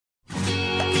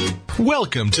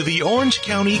Welcome to the Orange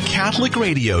County Catholic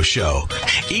Radio Show.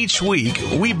 Each week,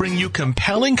 we bring you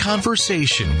compelling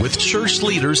conversation with church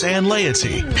leaders and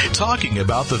laity, talking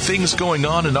about the things going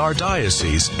on in our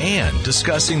diocese and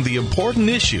discussing the important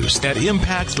issues that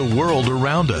impact the world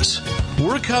around us.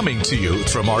 We're coming to you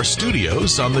from our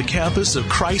studios on the campus of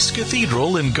Christ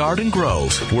Cathedral in Garden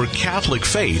Grove, where Catholic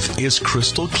faith is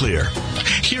crystal clear.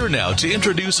 Here now to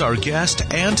introduce our guest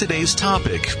and today's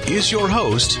topic is your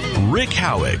host, Rick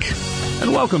Howick.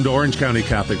 And welcome to Orange County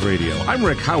Catholic Radio. I'm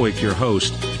Rick Howick, your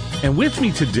host. And with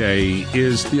me today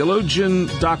is theologian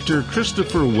Dr.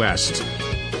 Christopher West.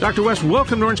 Dr. West,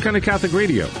 welcome to Orange County Catholic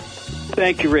Radio.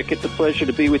 Thank you, Rick. It's a pleasure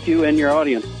to be with you and your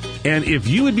audience. And if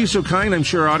you would be so kind, I'm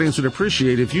sure our audience would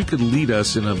appreciate if you could lead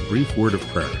us in a brief word of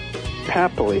prayer.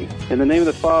 Happily. In the name of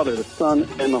the Father, the Son,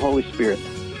 and the Holy Spirit.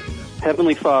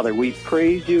 Heavenly Father, we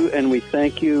praise you and we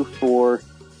thank you for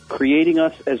creating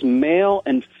us as male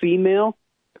and female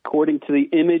according to the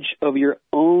image of your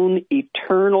own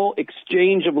eternal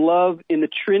exchange of love in the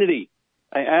Trinity.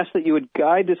 I ask that you would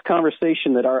guide this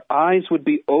conversation, that our eyes would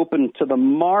be open to the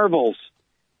marvels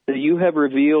that you have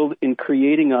revealed in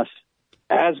creating us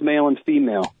as male and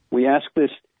female. We ask this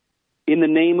in the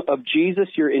name of Jesus,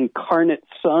 your incarnate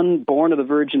Son, born of the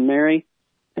Virgin Mary,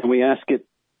 and we ask it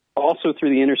also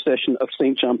through the intercession of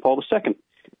St. John Paul II.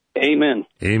 Amen.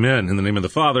 Amen. In the name of the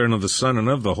Father, and of the Son, and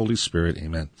of the Holy Spirit.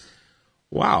 Amen.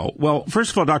 Wow. Well,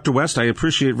 first of all, Dr. West, I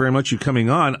appreciate very much you coming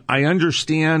on. I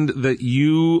understand that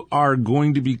you are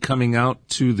going to be coming out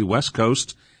to the West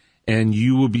Coast, and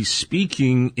you will be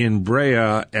speaking in Brea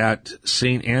at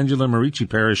St. Angela Merici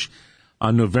Parish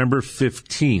on November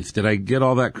 15th. Did I get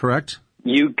all that correct?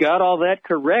 You got all that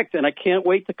correct, and I can't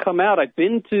wait to come out. I've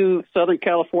been to Southern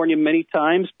California many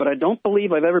times, but I don't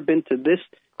believe I've ever been to this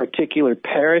particular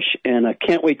parish, and I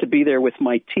can't wait to be there with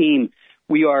my team.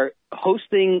 We are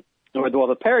hosting,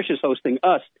 the parish is hosting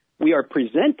us. We are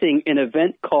presenting an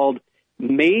event called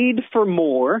Made for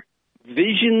More,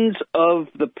 Visions of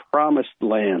the Promised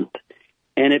Land,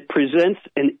 and it presents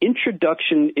an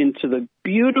introduction into the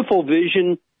beautiful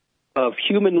vision of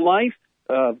human life,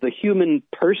 of the human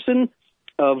person,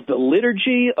 of the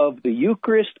liturgy, of the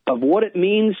Eucharist, of what it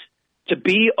means to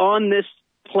be on this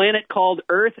planet called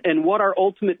Earth and what our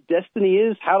ultimate destiny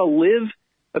is, how to live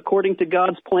according to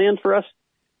God's plan for us.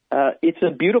 It's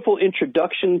a beautiful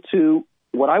introduction to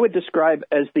what I would describe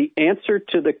as the answer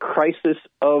to the crisis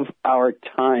of our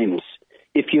times.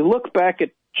 If you look back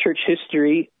at church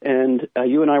history, and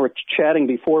you and I were chatting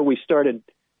before we started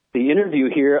the interview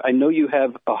here, I know you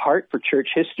have a heart for church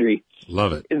history.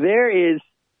 Love it. There is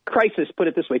crisis, put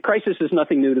it this way. Crisis is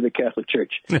nothing new to the Catholic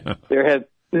Church. There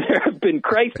have been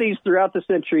crises throughout the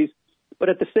centuries, but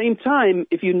at the same time,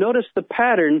 if you notice the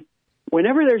pattern,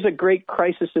 whenever there's a great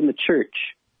crisis in the church,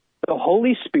 the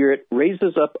Holy Spirit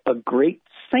raises up a great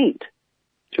saint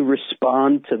to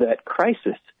respond to that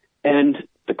crisis. And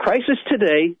the crisis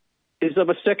today is of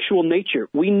a sexual nature.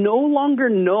 We no longer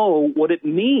know what it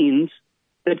means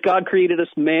that God created us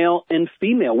male and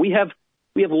female. We have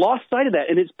lost sight of that,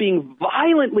 and it's being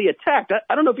violently attacked.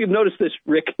 I don't know if you've noticed this,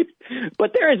 Rick,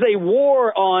 but there is a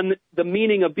war on the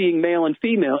meaning of being male and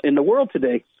female in the world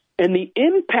today. And the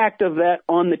impact of that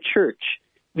on the church,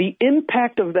 the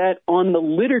impact of that on the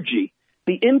liturgy,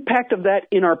 the impact of that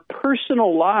in our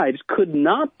personal lives could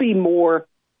not be more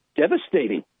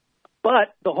devastating.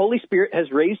 But the Holy Spirit has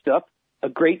raised up a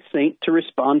great saint to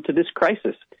respond to this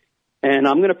crisis. And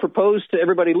I'm going to propose to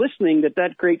everybody listening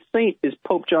that great saint is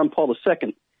Pope John Paul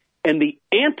II. And the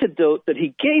antidote that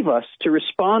he gave us to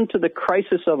respond to the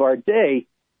crisis of our day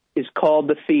is called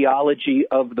the theology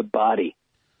of the body.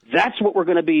 That's what we're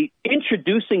going to be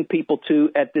introducing people to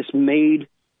at this Made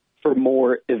for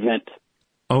More event.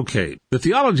 Okay. The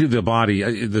theology of the body,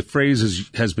 the phrase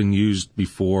has been used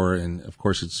before, and of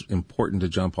course it's important to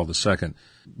John Paul II.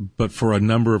 But for a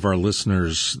number of our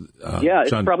listeners,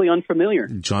 it's probably unfamiliar.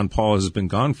 John Paul has been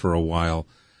gone for a while.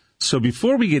 So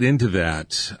before we get into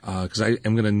that, because I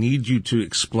am going to need you to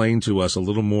explain to us a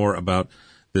little more about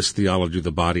this theology of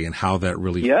the body and how that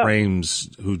really frames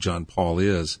who John Paul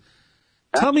is.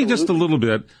 Tell me just a little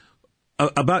bit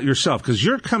about yourself, because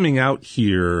you're coming out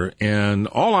here, and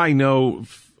all I know,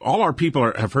 all our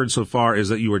people have heard so far is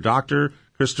that you were Dr.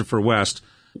 Christopher West.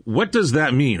 What does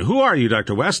that mean? Who are you,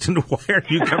 Dr. West, and why are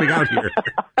you coming out here?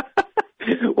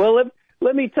 Well,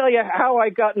 let me tell you how I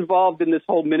got involved in this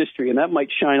whole ministry, and that might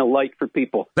shine a light for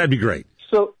people. That'd be great.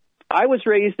 So I was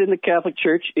raised in the Catholic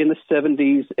Church in the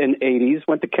 70s and 80s,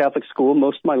 went to Catholic school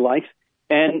most of my life,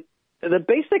 and the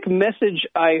basic message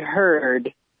I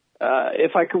heard,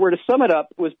 if I were to sum it up,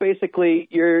 was basically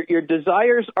your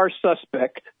desires are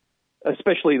suspect,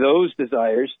 especially those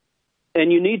desires,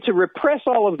 and you need to repress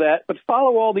all of that, but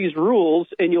follow all these rules,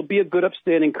 and you'll be a good,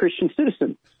 upstanding Christian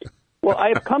citizen. Well,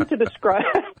 I've come to describe.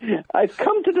 You're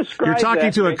talking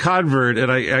that, to a convert,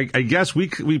 and I guess we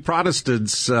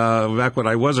Protestants, back when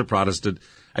I was a Protestant,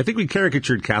 I think we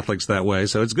caricatured Catholics that way.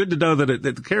 So it's good to know that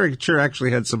the caricature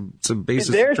actually had some basis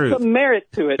of truth. There's some merit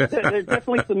to it. There's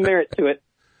definitely some merit to it.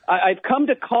 I've come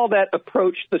to call that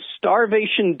approach the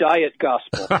starvation diet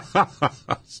gospel.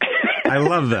 I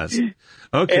love this.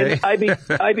 Okay.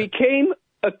 And I became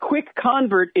a quick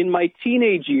convert in my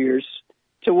teenage years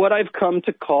to what I've come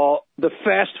to call the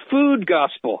fast food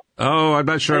gospel. Oh, I'm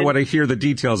not sure I want to hear the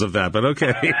details of that, but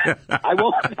okay. I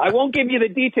won't give you the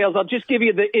details. I'll just give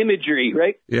you the imagery,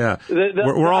 right? Yeah.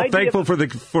 We're all thankful for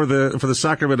the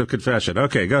sacrament of confession.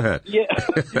 Okay, go ahead. Yeah.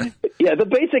 Yeah, the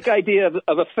basic idea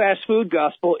of a fast food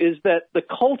gospel is that the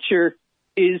culture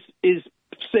is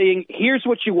saying, here's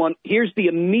what you want. Here's the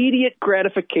immediate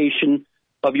gratification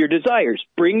of your desires.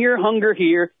 Bring your hunger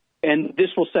here, and this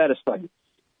will satisfy you.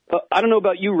 I don't know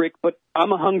about you, Rick, but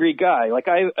I'm a hungry guy. Like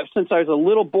since I was a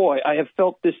little boy, I have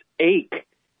felt this ache,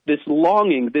 this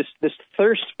longing, this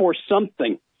thirst for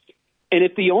something. And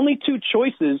if the only two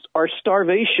choices are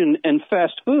starvation and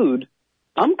fast food,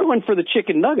 I'm going for the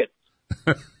chicken nuggets.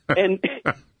 and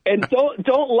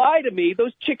don't lie to me,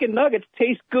 those chicken nuggets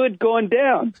taste good going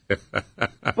down.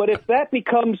 But if that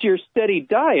becomes your steady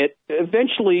diet,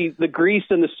 eventually the grease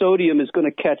and the sodium is going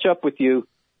to catch up with you.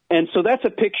 And so that's a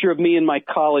picture of me in my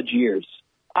college years.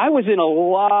 I was in a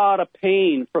lot of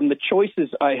pain from the choices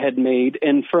I had made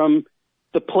and from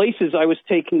the places I was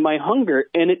taking my hunger.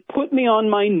 And it put me on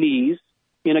my knees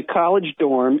in a college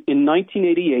dorm in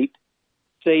 1988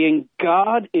 saying,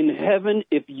 God in heaven,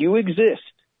 if you exist,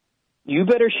 you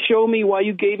better show me why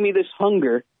you gave me this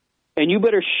hunger, and you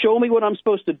better show me what I'm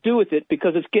supposed to do with it,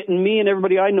 because it's getting me and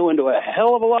everybody I know into a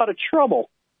hell of a lot of trouble.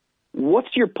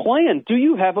 What's your plan? Do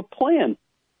you have a plan?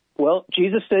 Well,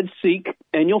 Jesus said, seek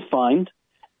and you'll find.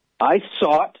 I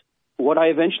sought. What I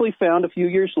eventually found a few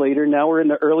years later, now we're in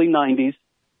the early 90s,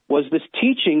 was this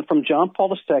teaching from John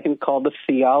Paul II called the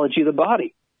Theology of the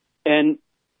Body. And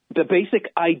the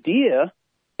basic idea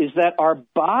is that our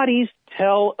bodies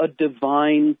tell a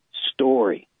divine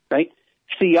story, right?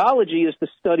 Theology is the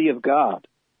study of God.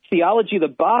 Theology of the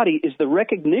body is the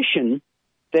recognition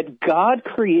that God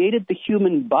created the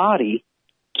human body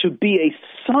to be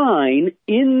a sign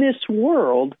in this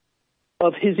world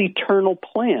of his eternal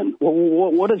plan. Well,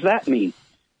 what does that mean?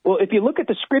 Well, if you look at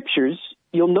the scriptures,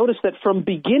 you'll notice that from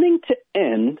beginning to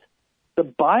end, the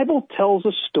Bible tells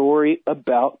a story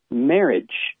about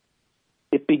marriage.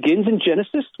 It begins in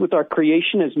Genesis with our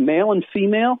creation as male and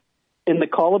female and the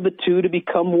call of the two to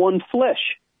become one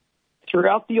flesh.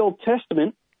 Throughout the Old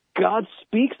Testament, God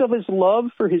speaks of his love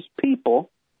for his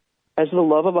people as the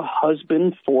love of a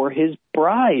husband for his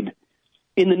bride.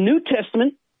 In the New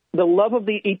Testament, the love of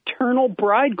the eternal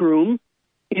bridegroom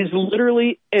is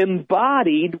literally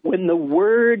embodied when the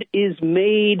Word is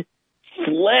made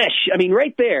flesh. I mean,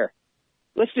 right there.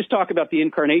 Let's just talk about the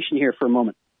incarnation here for a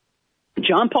moment.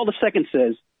 John Paul II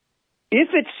says, if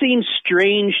it seems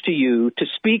strange to you to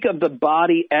speak of the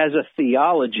body as a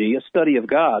theology, a study of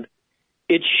God,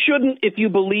 it shouldn't if you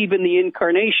believe in the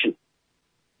incarnation.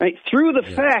 Right? Through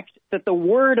the fact that the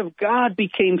Word of God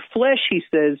became flesh, he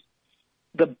says,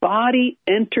 the body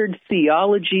entered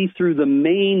theology through the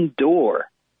main door.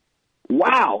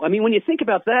 Wow. I mean, when you think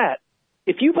about that,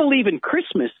 if you believe in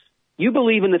Christmas, you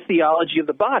believe in the theology of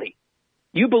the body.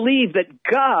 You believe that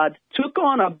God took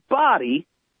on a body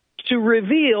to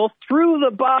reveal through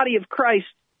the body of Christ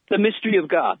the mystery of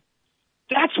God.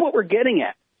 That's what we're getting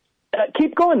at.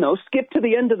 Keep going, though. Skip to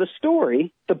the end of the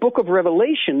story. The book of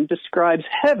Revelation describes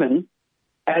heaven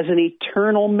as an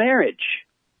eternal marriage.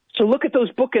 So look at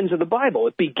those bookends of the Bible.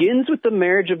 It begins with the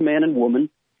marriage of man and woman.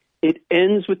 It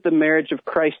ends with the marriage of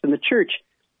Christ and the church.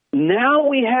 Now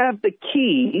we have the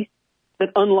key that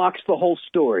unlocks the whole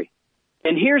story.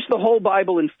 And here's the whole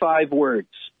Bible in 5 words.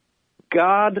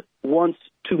 God wants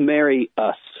to marry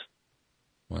us.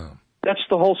 Wow. That's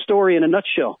the whole story in a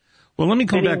nutshell. Well, let me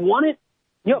come back. He wanted...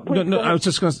 Yeah, no, I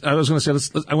was going to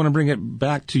say, I want to bring it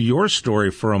back to your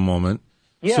story for a moment.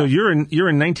 Yeah. So you're in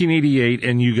 1988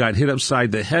 and you got hit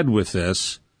upside the head with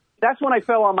this. That's when I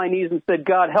fell on my knees and said,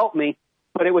 God, help me.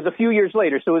 But it was a few years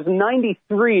later. So it was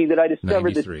 93 that I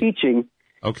discovered this teaching.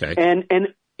 Okay. And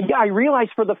yeah, I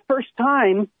realized for the first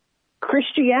time,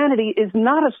 Christianity is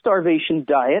not a starvation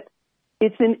diet.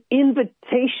 It's an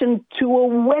invitation to a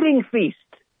wedding feast,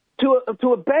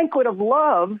 to a banquet of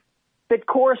love that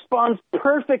corresponds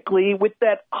perfectly with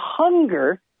that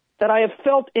hunger that I have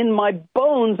felt in my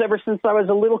bones ever since I was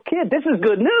a little kid. This is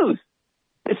good news.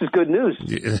 this is good news.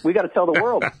 Yeah. We got to tell the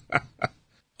world.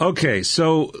 Okay,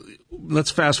 so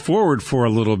let's fast forward for a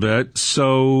little bit.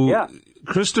 So, yeah.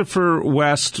 Christopher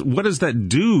West, what does that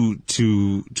do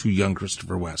to young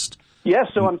Christopher West? Yeah,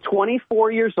 so I'm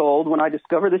 24 years old when I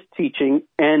discovered this teaching,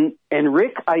 and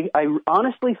Rick, I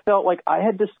honestly felt like I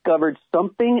had discovered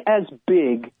something as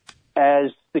big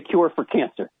as the cure for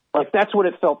cancer. Like, that's what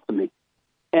it felt to me.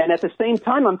 And at the same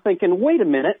time, I'm thinking, wait a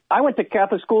minute, I went to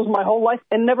Catholic schools my whole life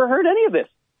and never heard any of this.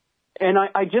 And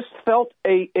I just felt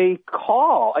a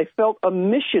call. I felt a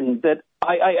mission that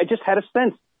I just had a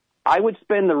sense I would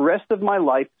spend the rest of my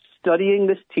life studying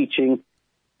this teaching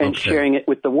and sharing it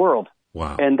with the world.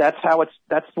 Wow. And that's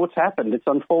what's happened. It's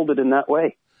unfolded in that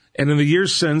way. And in the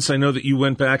years since, I know that you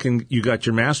went back and you got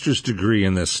your master's degree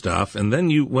in this stuff, and then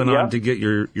you went on to get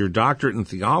your doctorate in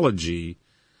theology.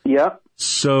 Yeah.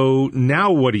 So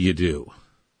now what do you do?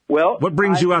 Well, what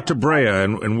brings you out to Brea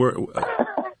and where?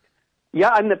 Yeah,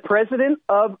 I'm the president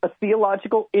of a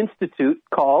theological institute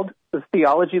called the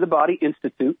Theology of the Body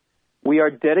Institute. We are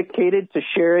dedicated to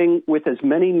sharing with as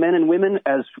many men and women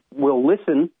as will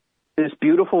listen this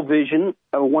beautiful vision.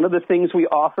 One of the things we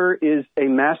offer is a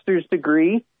master's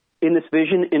degree in this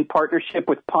vision in partnership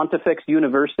with Pontifex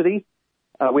University.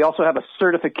 We also have a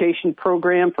certification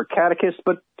program for catechists,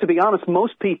 but to be honest,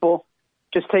 most people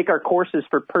just take our courses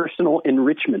for personal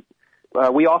enrichment.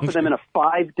 We offer them in a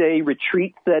 5-day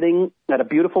retreat setting at a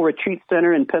beautiful retreat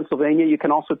center in Pennsylvania. You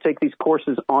can also take these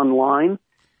courses online.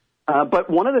 But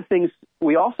one of the things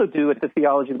we also do at the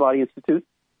Theology of the Body Institute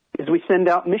is we send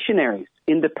out missionaries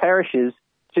into parishes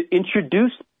to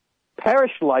introduce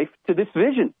parish life to this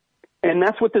vision. And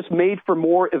that's what this Made for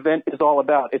More event is all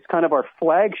about. It's kind of our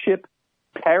flagship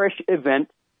parish event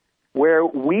where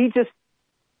we just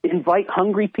invite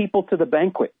hungry people to the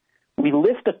banquet. We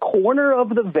lift a corner of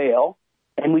the veil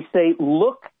and we say,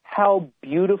 look how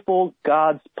beautiful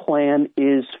God's plan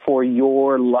is for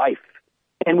your life.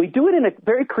 And we do it in a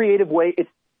very creative way.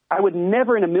 I would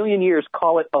never in a million years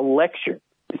call it a lecture.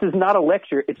 This is not a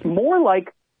lecture. It's more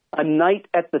like a night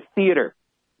at the theater.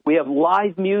 We have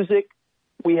live music.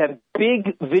 We have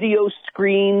big video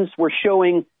screens. We're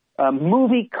showing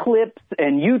movie clips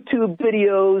and YouTube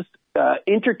videos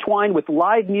intertwined with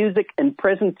live music and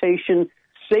presentation,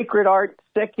 sacred art,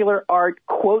 secular art,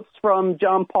 quotes from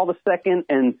John Paul II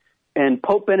and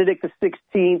Pope Benedict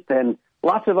XVI and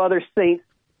lots of other saints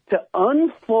to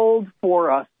unfold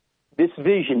for us this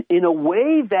vision in a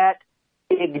way that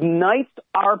ignites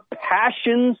our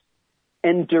passions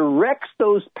and directs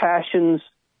those passions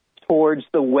towards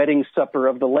the wedding supper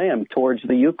of the Lamb, towards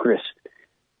the Eucharist.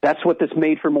 That's what this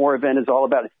Made for More event is all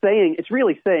about. It's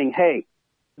really saying, hey,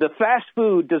 the fast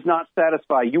food does not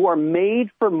satisfy. You are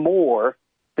made for more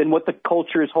than what the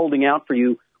culture is holding out for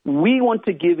you. We want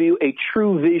to give you a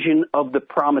true vision of the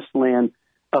promised land,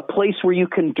 a place where you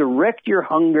can direct your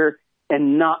hunger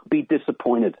and not be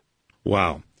disappointed.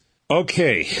 Wow.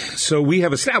 Okay, so we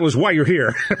have established why you're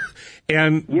here.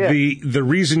 And the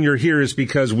reason you're here is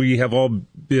because we have all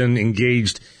been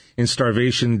engaged in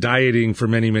starvation dieting for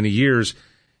many, many years.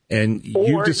 And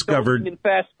you've discovered in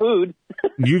fast food.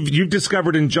 you've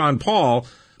discovered in John Paul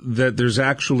that there's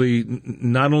actually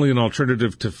not only an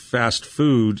alternative to fast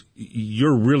food.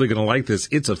 You're really going to like this.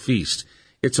 It's a feast.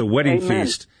 It's a wedding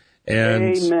feast.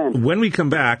 And when we come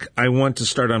back, I want to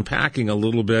start unpacking a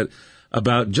little bit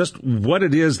about just what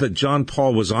it is that John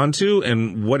Paul was onto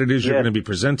and what it is you're going to be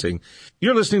presenting.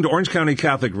 You're listening to Orange County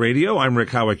Catholic Radio. I'm Rick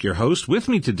Howick, your host. With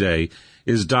me today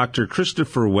is Dr.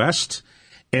 Christopher West,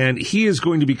 and he is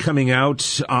going to be coming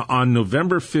out on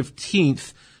November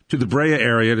 15th to the Brea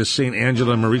area to St.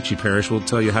 Angela Merici Parish. We'll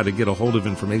tell you how to get a hold of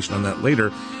information on that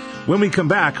later. When we come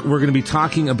back, we're going to be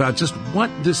talking about just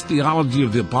what this theology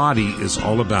of the body is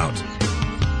all about.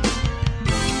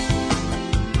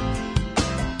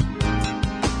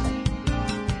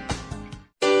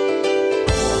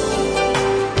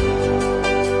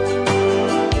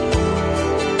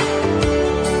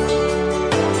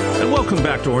 Welcome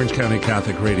back to Orange County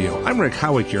Catholic Radio. I'm Rick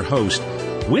Howick, your host.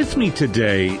 With me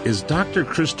today is Dr.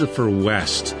 Christopher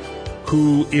West,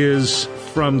 who is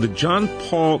from the John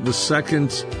Paul II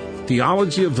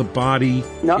Theology of the Body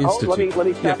Institute. Let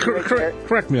me stop you right there.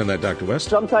 Correct me on that, Dr. West.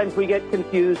 Sometimes we get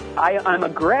confused. I'm a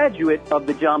graduate of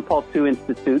the John Paul II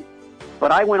Institute,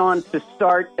 but I went on to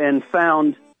start and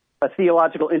found a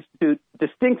theological institute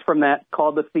distinct from that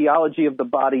called the Theology of the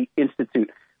Body Institute,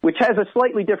 which has a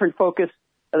slightly different focus.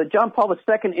 The John Paul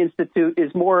II Institute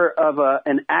is more of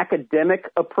an academic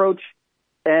approach.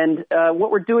 And what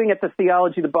we're doing at the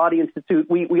Theology of the Body Institute,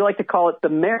 we like to call it the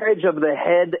marriage of the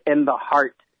head and the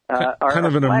heart. Kind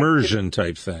of an immersion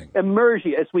type thing.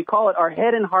 Immersion, as we call it, our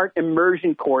Head and Heart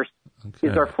Immersion course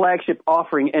is our flagship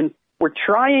offering. And we're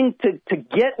trying to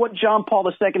get what John Paul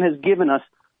II has given us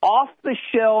off the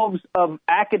shelves of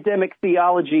academic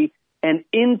theology and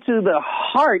into the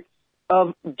heart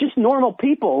of just normal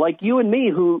people like you and me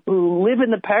who live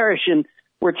in the parish, and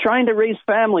we're trying to raise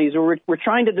families, or we're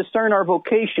trying to discern our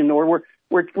vocation, or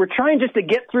we're trying just to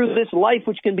get through this life,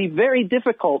 which can be very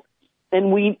difficult.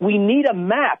 And we need a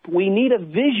map. We need a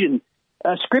vision.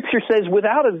 Scripture says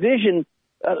without a vision,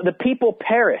 the people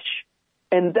perish.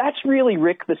 And that's really,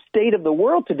 Rick, the state of the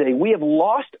world today. We have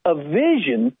lost a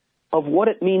vision of what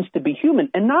it means to be human.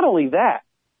 And not only that,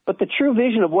 but the true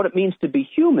vision of what it means to be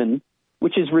human,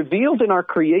 which is revealed in our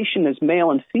creation as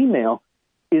male and female,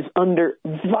 is under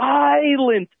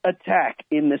violent attack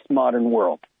in this modern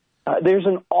world. There's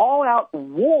an all-out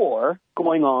war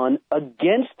going on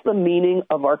against the meaning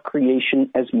of our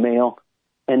creation as male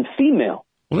and female.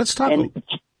 Well, let's talk.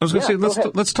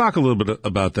 Let's talk a little bit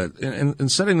about that.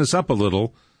 And setting this up a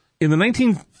little, in the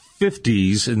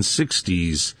 1950s and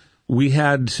 60s, we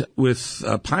had, with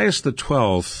Pius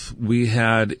XII, we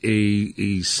had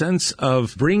a sense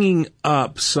of bringing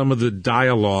up some of the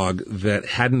dialogue that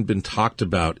hadn't been talked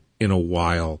about in a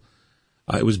while.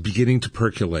 It was beginning to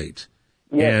percolate.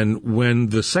 Yes. And when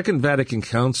the Second Vatican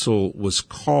Council was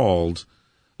called,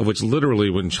 of which literally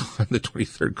when John the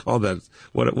 23rd called that,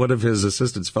 one of his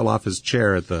assistants fell off his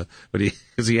chair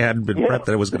because he hadn't been prepped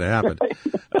that it was going to happen.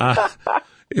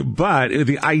 But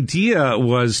the idea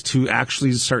was to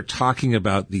actually start talking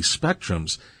about these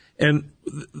spectrums. And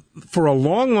for a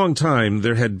long, long time,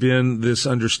 there had been this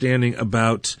understanding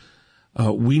about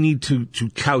we need to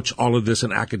couch all of this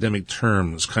in academic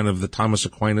terms, kind of the Thomas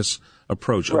Aquinas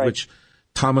approach, of which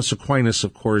Thomas Aquinas,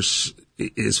 of course,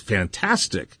 is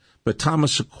fantastic. But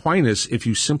Thomas Aquinas, if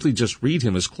you simply just read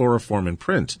him as chloroform in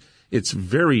print, it's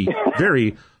very,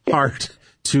 very hard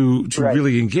to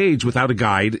really engage without a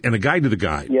guide and a guide to the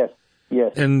guide.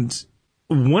 Yes. And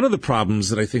one of the problems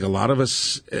that I think a lot of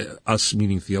us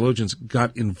meaning theologians,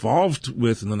 got involved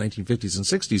with in the 1950s and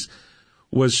 60s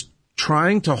was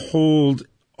trying to hold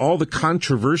all the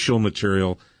controversial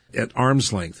material at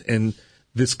arm's length. And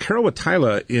this Karol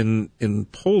Wojtyla in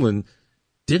Poland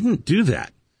didn't do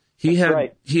that. He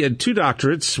had two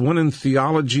doctorates, one in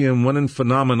theology and one in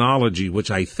phenomenology, which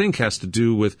I think has to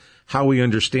do with how we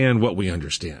understand what we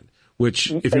understand, which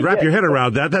if you wrap your head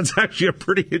around that, that's actually a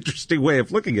pretty interesting way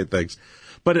of looking at things.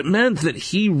 But it meant that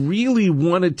he really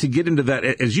wanted to get into that,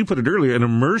 as you put it earlier, an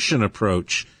immersion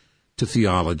approach to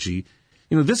theology.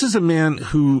 You know, this is a man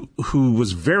who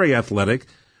was very athletic.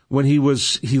 When he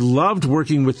loved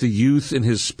working with the youth in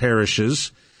his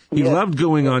parishes. He loved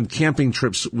going on camping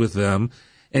trips with them.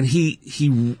 And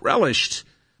he relished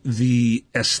the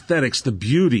aesthetics, the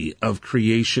beauty of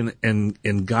creation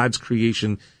and God's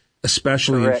creation,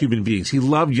 especially in human beings. He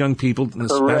loved young people, and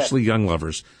especially young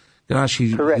lovers. Gosh,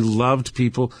 he loved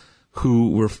people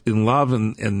who were in love,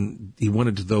 and he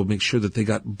wanted to, though, make sure that they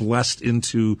got blessed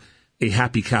into a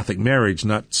happy Catholic marriage,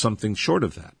 not something short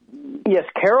of that. Yes,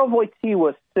 Karol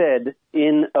Wojtyla said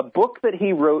in a book that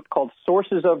he wrote called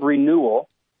Sources of Renewal,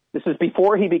 this is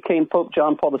before he became Pope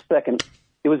John Paul II,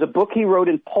 it was a book he wrote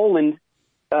in Poland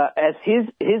as his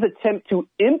attempt to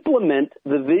implement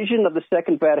the vision of the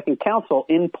Second Vatican Council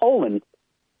in Poland.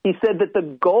 He said that the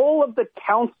goal of the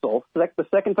council, the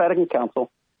Second Vatican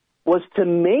Council, was to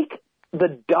make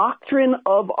the doctrine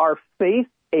of our faith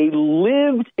a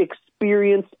lived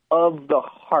experience of the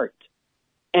heart.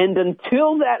 And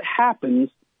until that happens,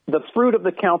 the fruit of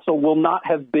the council will not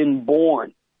have been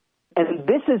born. And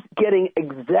this is getting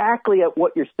exactly at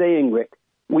what you're saying, Rick.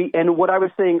 And what I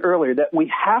was saying earlier, that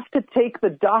we have to take the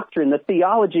doctrine, the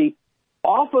theology,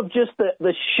 off of just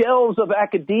the shelves of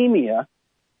academia,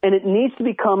 and it needs to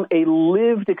become a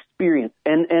lived experience.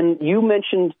 And you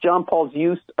mentioned John Paul's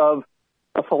use of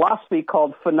a philosophy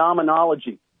called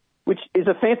phenomenology, which is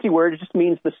a fancy word. It just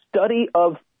means the study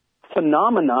of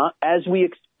phenomena as we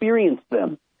experience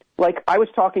them. Like I was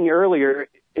talking earlier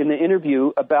in the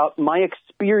interview about my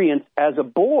experience as a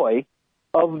boy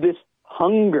of this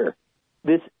hunger,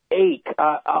 this ache.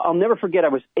 I'll never forget, I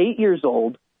was 8 years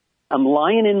old. I'm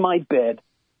lying in my bed.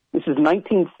 This is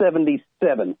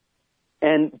 1977.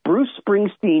 And Bruce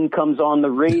Springsteen comes on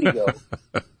the radio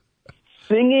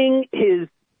singing his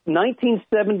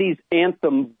 1970s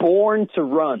anthem, Born to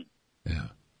Run. Yeah.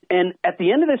 And at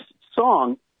the end of this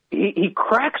song, he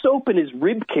cracks open his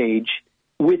rib cage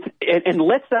and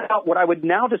lets out what I would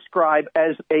now describe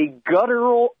as a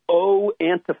guttural O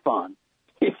antiphon.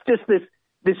 It's just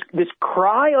this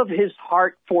cry of his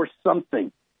heart for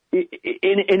something.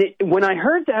 When I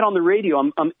heard that on the radio,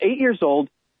 I'm 8 years old.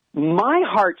 my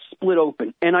heart split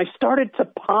open, and I started to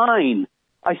pine.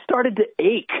 I started to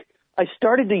ache. I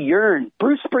started to yearn.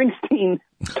 Bruce Springsteen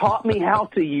taught me how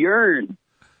to yearn.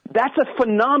 That's a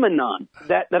phenomenon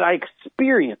that I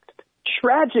experienced.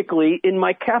 Tragically, in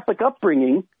my Catholic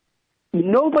upbringing,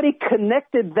 nobody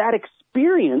connected that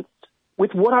experience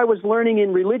with what I was learning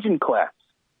in religion class.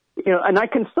 And I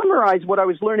can summarize what I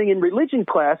was learning in religion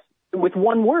class with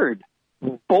one word: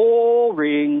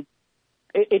 boring.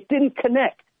 It didn't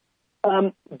connect.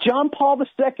 John Paul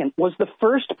II was the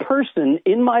first person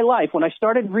in my life, when I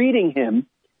started reading him,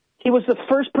 he was the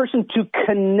first person to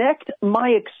connect my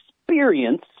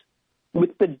experience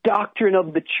with the doctrine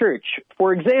of the church.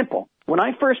 For example, when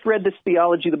I first read this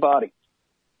Theology of the Body,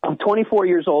 I'm 24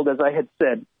 years old, as I had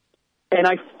said, and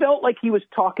I felt like he was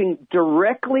talking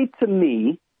directly to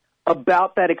me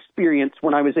about that experience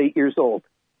when I was 8 years old.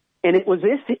 And it was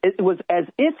as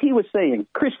if he was saying,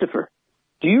 Christopher,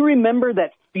 do you remember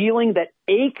that feeling, that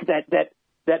ache,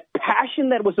 that passion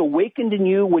that was awakened in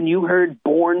you when you heard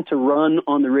Born to Run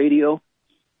on the radio?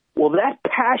 Well, that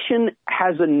passion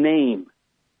has a name.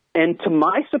 And to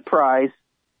my surprise,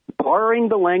 borrowing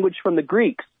the language from the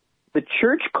Greeks, the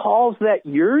church calls that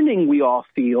yearning we all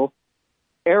feel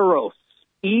eros,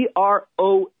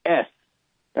 E-R-O-S.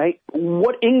 Right?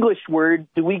 What English word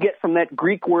do we get from that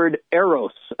Greek word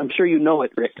eros? I'm sure you know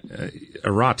it, Rick.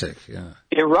 Erotic, yeah.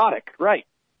 Erotic, right.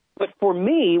 But for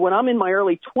me, when I'm in my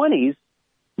early 20s,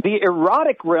 the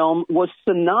erotic realm was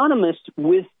synonymous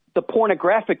with the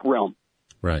pornographic realm.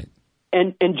 Right.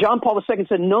 And John Paul II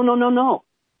said, no.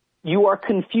 You are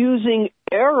confusing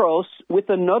eros with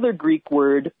another Greek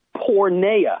word,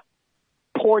 porneia.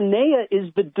 Porneia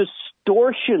is the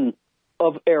distortion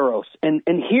of eros. And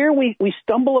here we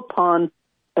stumble upon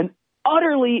an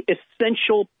utterly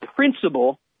essential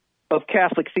principle of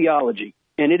Catholic theology,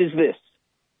 and it is this,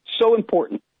 so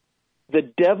important. The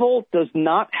devil does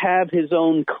not have his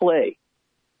own clay.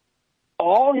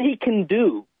 All he can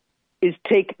do is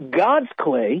take God's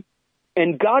clay,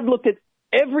 and God looked at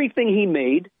everything he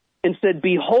made and said,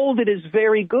 behold, it is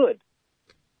very good.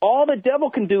 All the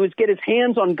devil can do is get his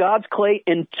hands on God's clay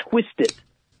and twist it.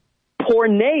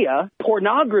 Porneia,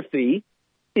 pornography,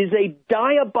 is a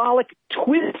diabolic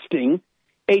twisting,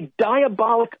 a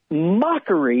diabolic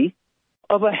mockery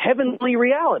of a heavenly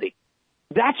reality.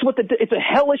 That's what it's a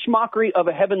hellish mockery of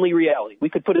a heavenly reality. We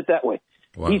could put it that way.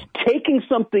 Wow. He's taking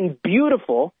something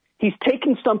beautiful. He's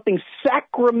taking something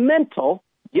sacramental.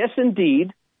 Yes,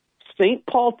 indeed. St.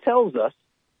 Paul tells us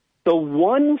the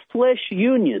one flesh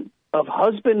union of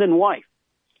husband and wife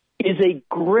is a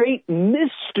great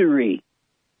mystery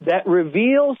that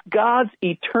reveals God's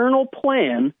eternal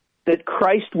plan that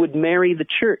Christ would marry the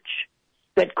church,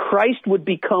 that Christ would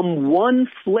become one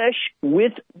flesh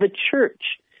with the church.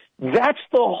 That's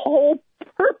the whole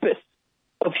purpose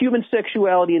of human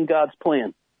sexuality in God's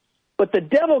plan. But the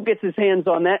devil gets his hands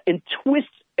on that and twists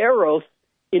eros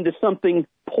into something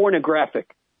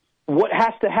pornographic. What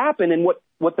has to happen, and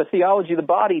what the theology of the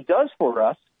body does for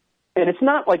us, and it's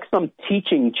not like some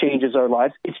teaching changes our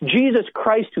lives, it's Jesus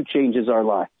Christ who changes our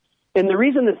lives. And the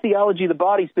reason the theology of the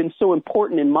body has been so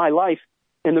important in my life,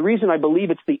 and the reason I believe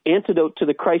it's the antidote to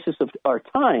the crisis of our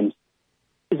times,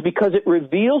 is because it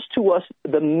reveals to us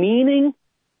the meaning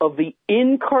of the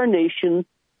incarnation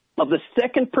of the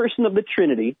second person of the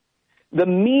Trinity, the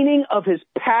meaning of his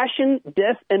passion,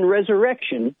 death, and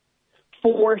resurrection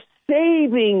for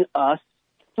saving us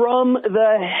from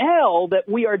the hell that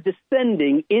we are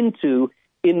descending into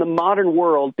in the modern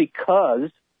world because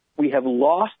we have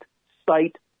lost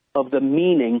sight of the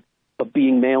meaning of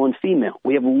being male and female.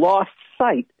 We have lost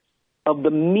sight of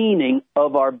the meaning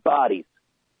of our bodies.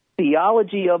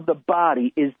 Theology of the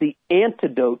body is the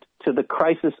antidote to the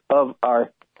crisis of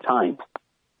our time.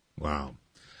 Wow.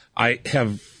 I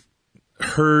have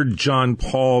heard John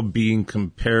Paul being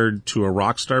compared to a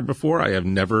rock star before. I have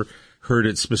never heard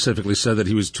it specifically said that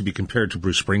he was to be compared to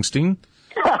Bruce Springsteen.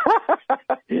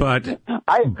 But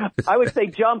I would say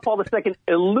John Paul II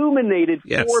illuminated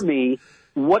for me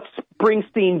what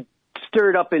Springsteen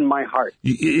stirred up in my heart.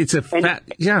 It's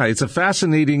a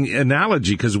fascinating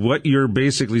analogy, because what you're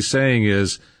basically saying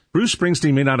is Bruce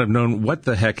Springsteen may not have known what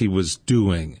the heck he was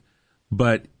doing,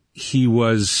 but he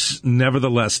was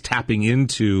nevertheless tapping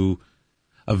into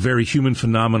a very human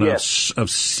phenomenon of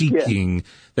seeking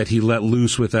that he let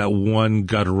loose with that one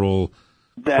guttural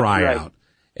cry out.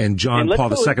 And John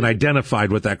Paul II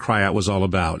identified what that cry out was all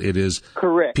about. It is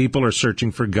correct. People are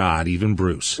searching for God, even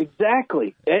Bruce.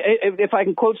 Exactly. If I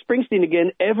can quote Springsteen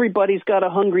again, everybody's got a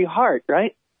hungry heart,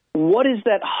 right? What is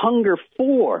that hunger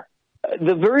for?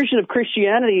 The version of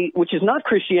Christianity, which is not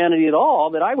Christianity at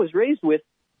all, that I was raised with,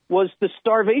 was the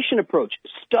starvation approach.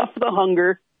 Stuff the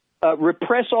hunger,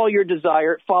 repress all your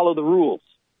desire, follow the rules.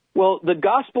 Well, the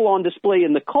gospel on display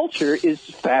in the culture is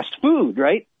fast food,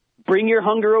 right? Bring your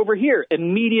hunger over here,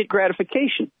 immediate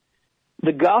gratification.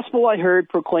 The gospel I heard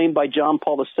proclaimed by John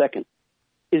Paul II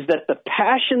is that the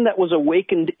passion that was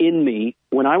awakened in me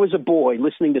when I was a boy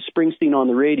listening to Springsteen on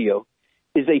the radio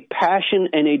is a passion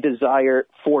and a desire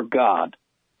for God.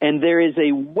 And there is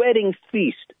a wedding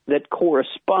feast that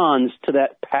corresponds to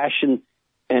that passion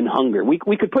and hunger.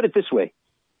 We could put it this way.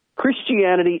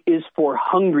 Christianity is for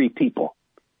hungry people.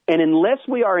 And unless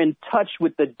we are in touch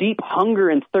with the deep hunger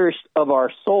and thirst of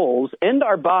our souls and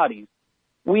our bodies,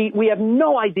 we have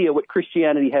no idea what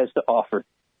Christianity has to offer.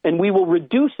 And we will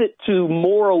reduce it to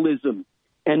moralism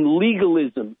and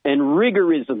legalism and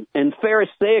rigorism and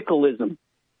Pharisaicalism.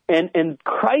 And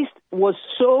Christ was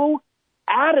so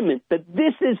adamant that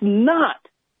this is not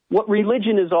what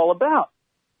religion is all about.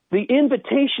 The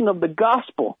invitation of the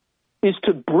gospel is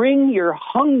to bring your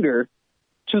hunger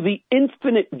to the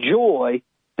infinite joy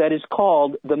that is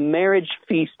called the marriage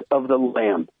feast of the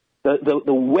Lamb,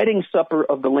 the wedding supper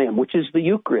of the Lamb, which is the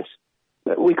Eucharist.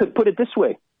 We could put it this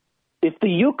way. If the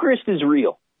Eucharist is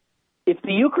real, if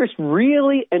the Eucharist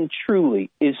really and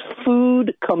truly is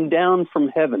food come down from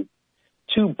heaven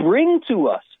to bring to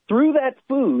us through that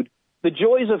food the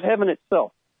joys of heaven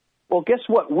itself, well, guess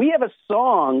what? We have a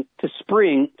song to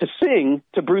sing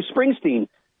to Bruce Springsteen,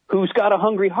 who's got a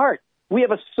hungry heart. We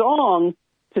have a song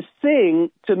to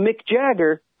sing to Mick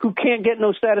Jagger, who can't get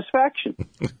no satisfaction.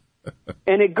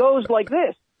 And it goes like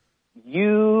this.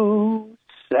 You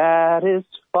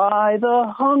satisfy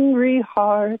the hungry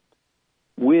heart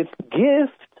with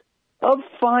gift of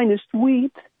finest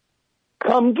wheat.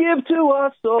 Come give to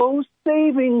us, O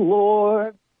saving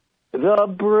Lord, the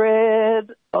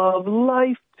bread of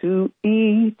life to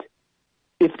eat.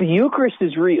 If the Eucharist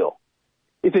is real,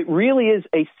 if it really is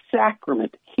a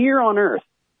sacrament here on earth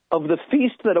of the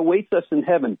feast that awaits us in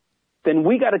heaven, then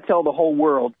we got to tell the whole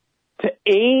world to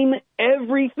aim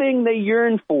everything they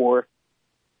yearn for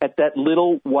at that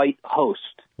little white host.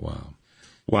 Wow.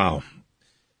 Wow.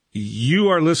 You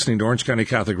are listening to Orange County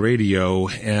Catholic Radio,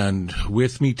 and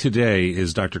with me today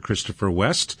is Dr. Christopher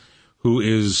West, who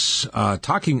is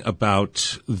talking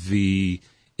about the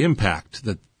impact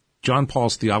that John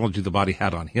Paul's theology of the body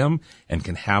had on him and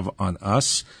can have on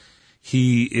us.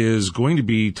 He is going to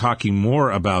be talking more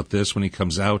about this when he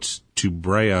comes out to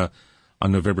Brea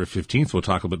on November 15th. We'll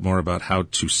talk a bit more about how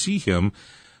to see him.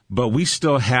 But we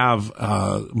still have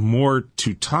more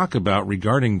to talk about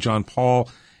regarding John Paul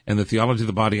and the theology of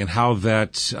the body and how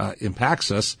that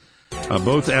impacts us,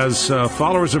 both as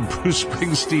followers of Bruce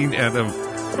Springsteen and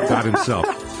of God himself.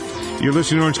 You're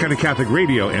listening to Orange County Catholic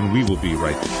Radio, and we will be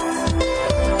right back.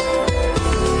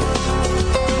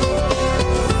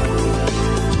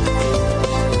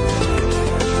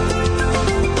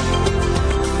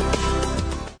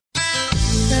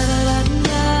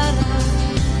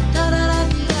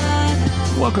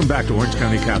 Welcome back to Orange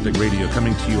County Catholic Radio,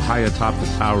 coming to you high atop the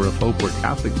Tower of Hope, where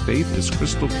Catholic faith is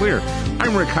crystal clear.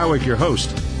 I'm Rick Howick, your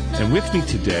host, and with me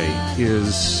today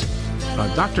is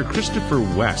Dr. Christopher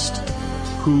West,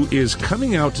 who is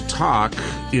coming out to talk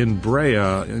in Brea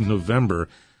in November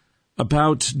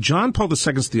about John Paul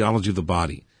II's theology of the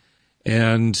body,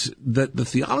 and that the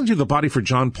theology of the body for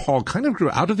John Paul kind of grew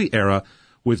out of the era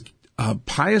with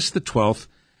Pius XII.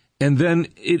 And then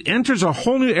it enters a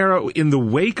whole new era in the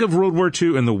wake of World War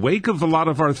II, in the wake of a lot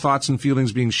of our thoughts and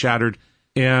feelings being shattered.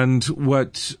 And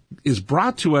what is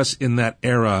brought to us in that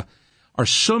era are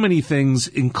so many things,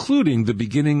 including the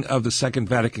beginning of the Second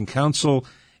Vatican Council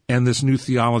and this new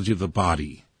theology of the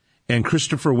body. And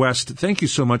Christopher West, thank you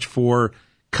so much for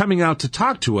coming out to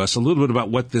talk to us a little bit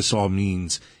about what this all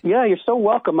means. Yeah, you're so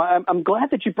welcome. I'm glad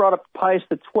that you brought up Pius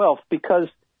XII, because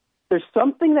there's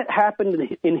something that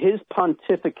happened in his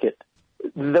pontificate,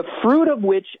 the fruit of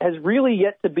which has really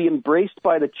yet to be embraced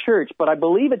by the church, but I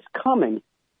believe it's coming.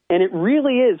 And it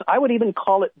really is, I would even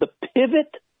call it the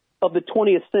pivot of the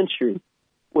 20th century,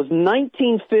 was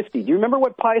 1950. Do you remember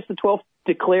what Pius XII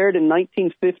declared in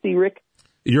 1950, Rick?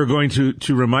 You're going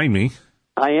to remind me.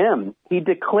 I am. He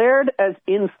declared as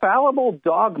infallible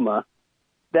dogma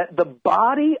that the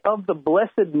body of the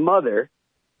Blessed Mother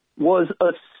was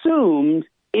assumed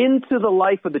into the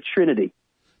life of the Trinity.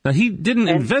 Now, he didn't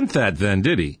invent that then,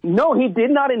 did he? No, he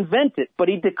did not invent it, but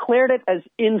he declared it as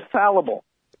infallible.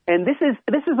 And this is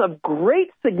of great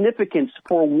significance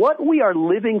for what we are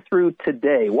living through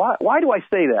today. Why do I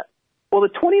say that? Well, the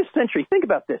 20th century, think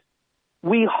about this.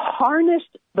 We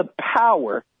harnessed the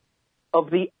power of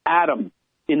the atom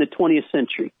in the 20th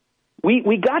century.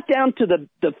 We got down to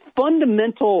the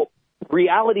fundamental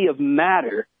reality of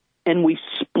matter and we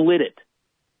split it.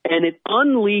 And it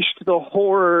unleashed the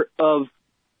horror of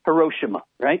Hiroshima,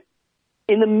 right?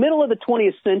 In the middle of the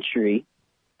 20th century,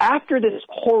 after this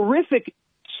horrific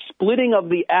splitting of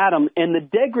the atom and the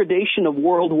degradation of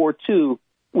World War II,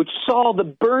 which saw the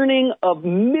burning of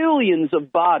millions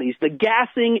of bodies, the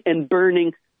gassing and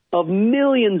burning of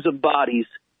millions of bodies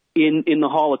in the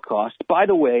Holocaust. By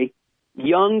the way,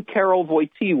 young Karol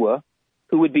Wojtyła,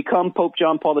 who would become Pope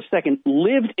John Paul II,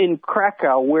 lived in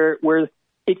Krakow where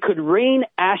it could rain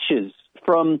ashes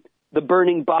from the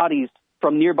burning bodies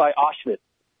from nearby Auschwitz.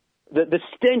 The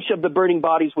stench of the burning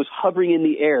bodies was hovering in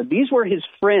the air. These were his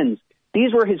friends.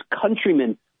 These were his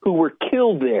countrymen who were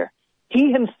killed there.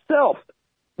 He himself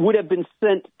would have been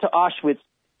sent to Auschwitz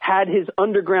had his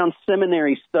underground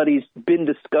seminary studies been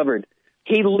discovered.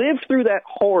 He lived through that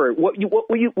horror, what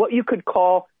you could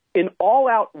call an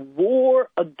all-out war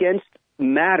against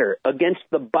matter, against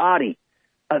the body.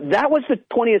 That was the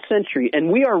 20th century,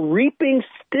 and we are reaping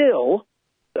still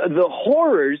the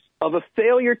horrors of a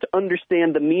failure to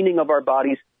understand the meaning of our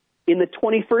bodies in the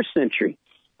 21st century.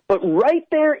 But right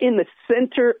there in the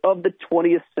center of the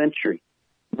 20th century,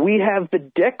 we have the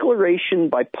declaration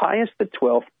by Pius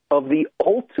XII of the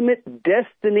ultimate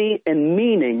destiny and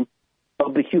meaning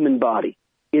of the human body.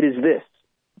 It is this: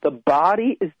 the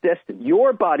body is destined.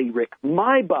 Your body, Rick,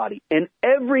 my body, and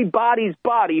everybody's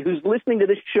body who's listening to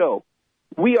this show,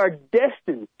 we are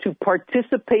destined to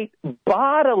participate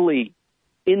bodily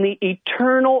in the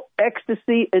eternal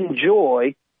ecstasy and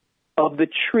joy of the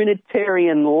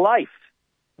Trinitarian life.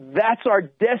 That's our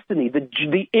destiny,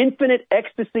 the infinite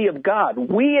ecstasy of God.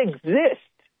 We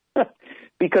exist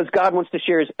because God wants to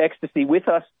share his ecstasy with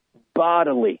us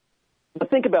bodily. But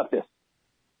think about this.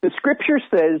 The scripture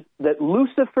says that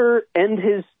Lucifer and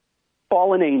his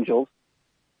fallen angels,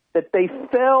 that they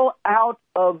fell out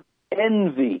of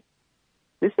envy.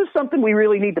 This is something we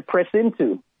really need to press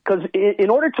into, because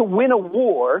in order to win a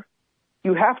war,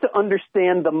 you have to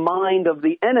understand the mind of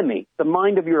the enemy, the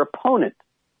mind of your opponent.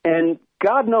 And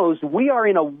God knows we are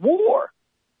in a war,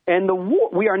 and the war,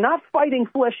 we are not fighting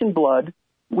flesh and blood.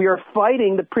 We are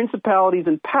fighting the principalities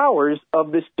and powers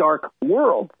of this dark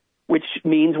world, which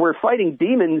means we're fighting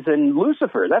demons and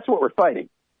Lucifer. That's what we're fighting.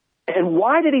 And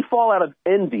why did he fall out of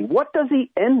envy? What does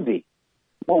he envy?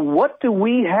 Well, what do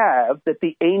we have that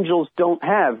the angels don't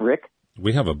have, Rick?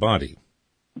 We have a body.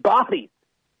 Body.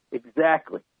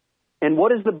 Exactly. And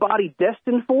what is the body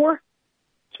destined for?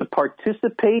 To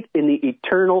participate in the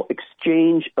eternal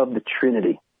exchange of the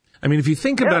Trinity. I mean, if you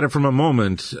think about it from a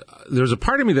moment, there's a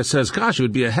part of me that says, gosh, it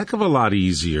would be a heck of a lot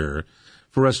easier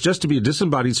for us just to be a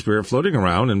disembodied spirit floating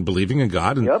around and believing in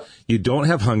God. And you don't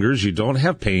have hungers, you don't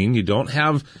have pain, you don't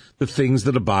have the things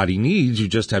that a body needs, you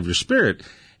just have your spirit.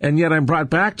 And yet I'm brought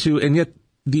back to, and yet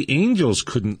the angels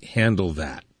couldn't handle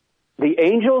that. The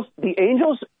angels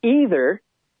either,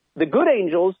 the good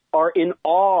angels are in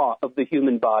awe of the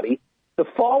human body. The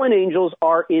fallen angels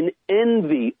are in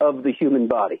envy of the human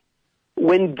body.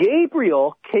 When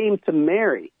Gabriel came to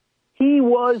Mary, he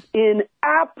was in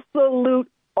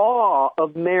absolute awe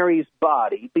of Mary's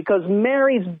body, because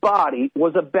Mary's body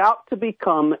was about to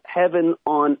become heaven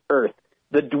on earth,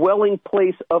 the dwelling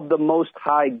place of the Most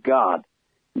High God.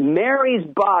 Mary's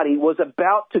body was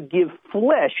about to give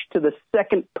flesh to the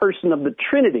second person of the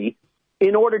Trinity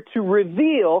in order to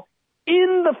reveal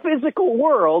in the physical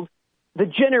world the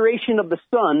generation of the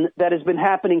Son that has been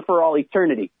happening for all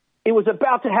eternity. It was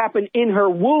about to happen in her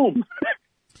womb.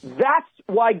 That's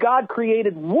why God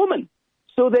created woman,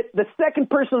 so that the second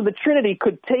person of the Trinity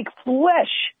could take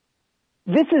flesh.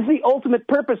 This is the ultimate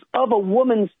purpose of a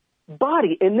woman's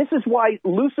body, and this is why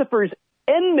Lucifer's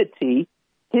enmity,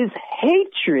 his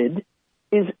hatred,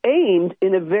 is aimed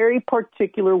in a very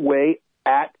particular way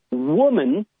at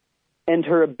woman and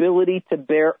her ability to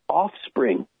bear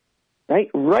offspring.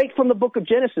 Right from the book of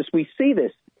Genesis, we see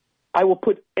this. I will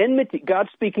put enmity, God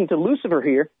speaking to Lucifer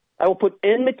here, I will put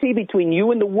enmity between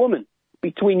you and the woman,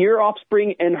 between your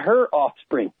offspring and her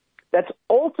offspring. That's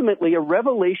ultimately a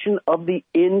revelation of the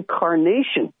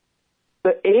incarnation.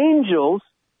 The angels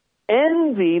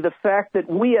envy the fact that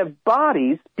we have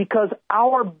bodies because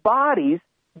our bodies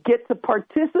get to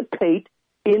participate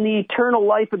in the eternal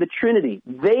life of the Trinity.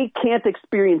 They can't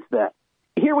experience that.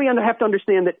 Here we have to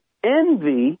understand that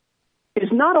envy is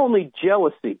not only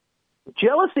jealousy.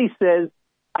 Jealousy says,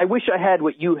 I wish I had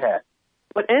what you had.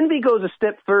 But envy goes a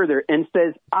step further and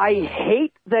says, I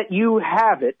hate that you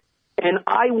have it, and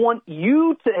I want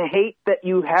you to hate that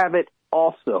you have it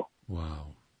also.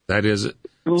 Wow. That is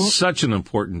such an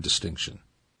important distinction.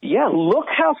 Yeah, look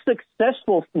how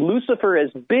successful Lucifer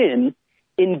has been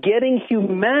in getting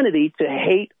humanity to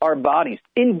hate our bodies,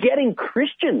 in getting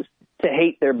Christians to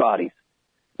hate their bodies.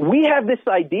 We have this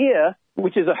idea,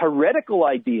 which is a heretical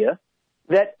idea,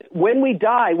 that when we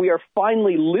die, we are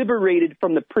finally liberated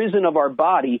from the prison of our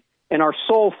body and our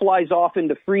soul flies off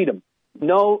into freedom.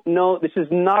 No, this is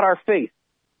not our faith.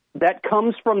 That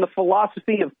comes from the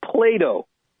philosophy of Plato.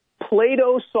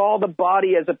 Plato saw the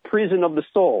body as a prison of the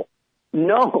soul.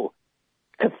 No,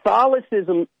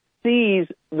 Catholicism sees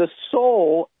the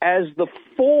soul as the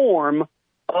form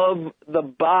of the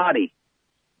body,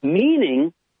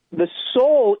 meaning the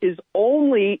soul is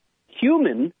only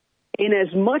human in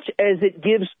as much as it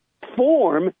gives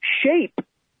form, shape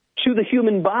to the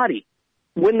human body.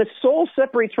 When the soul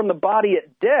separates from the body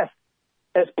at death,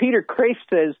 as Peter Kreeft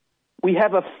says, we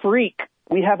have a freak,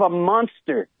 we have a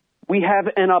monster, we have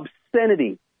an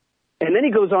obscenity. And then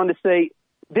he goes on to say,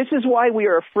 this is why we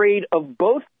are afraid of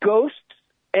both ghosts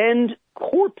and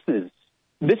corpses.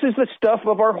 This is the stuff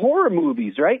of our horror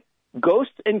movies, right?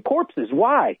 Ghosts and corpses.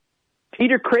 Why?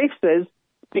 Peter Kreeft says,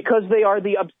 because they are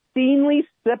the obscenely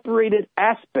separated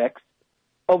aspects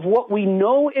of what we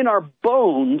know in our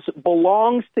bones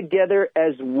belongs together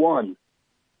as one.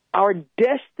 Our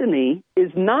destiny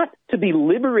is not to be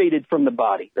liberated from the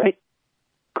body, right?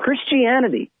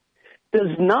 Christianity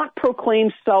does not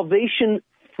proclaim salvation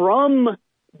from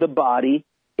the body.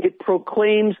 It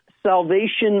proclaims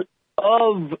salvation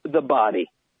of the body.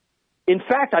 In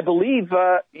fact, I believe,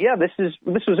 this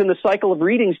was in the cycle of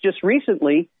readings just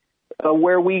recently,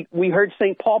 where we heard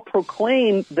St. Paul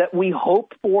proclaim that we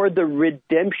hope for the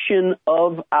redemption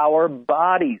of our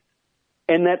bodies,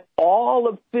 and that all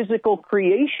of physical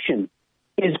creation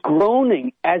is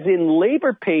groaning as in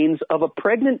labor pains of a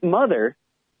pregnant mother,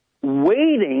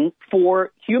 waiting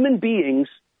for human beings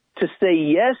to say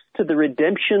yes to the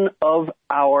redemption of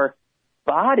our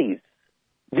bodies.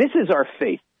 This is our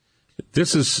faith.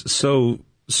 This is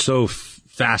so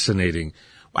fascinating.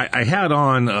 I had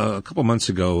on a couple months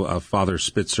ago Father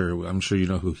Spitzer. I'm sure you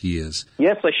know who he is.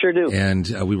 Yes, I sure do. And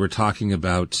we were talking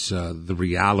about the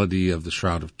reality of the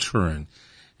Shroud of Turin.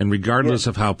 And regardless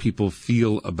of how people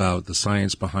feel about the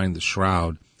science behind the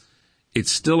shroud,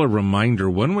 it's still a reminder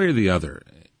one way or the other.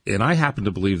 And I happen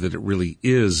to believe that it really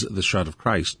is the Shroud of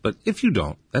Christ. But if you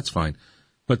don't, that's fine.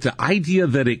 But the idea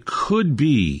that it could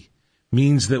be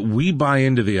means that we buy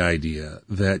into the idea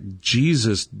that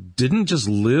Jesus didn't just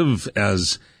live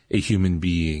as a human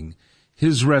being.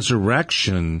 His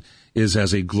resurrection is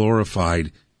as a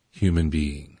glorified human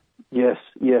being. Yes.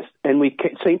 And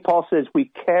St. Paul says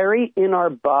we carry in our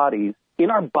bodies,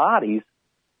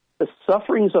 the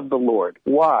sufferings of the Lord.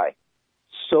 Why?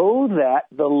 So that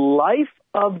the life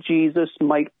of Jesus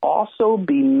might also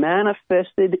be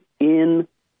manifested in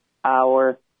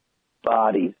our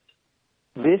bodies.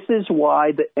 This is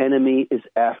why the enemy is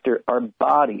after our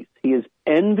bodies. He is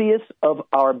envious of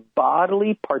our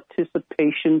bodily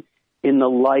participation in the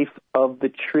life of the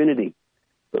Trinity.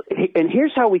 And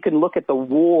here's how we can look at the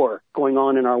war going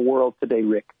on in our world today,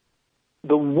 Rick.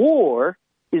 The war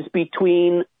is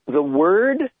between the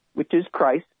Word, which is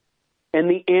Christ, and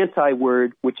the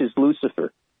anti-Word, which is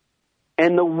Lucifer.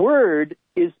 And the Word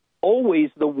is always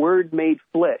the Word made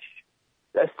flesh.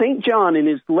 St. John, in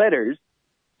his letters,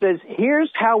 says,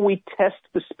 here's how we test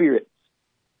the spirits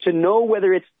to know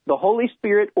whether it's the Holy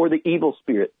Spirit or the evil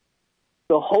spirit.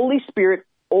 The Holy Spirit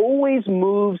always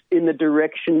moves in the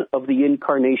direction of the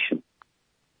incarnation.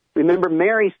 Remember,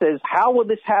 Mary says, how will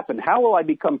this happen? How will I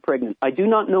become pregnant? I do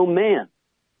not know man.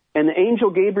 And the angel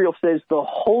Gabriel says, the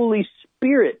Holy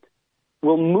Spirit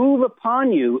will move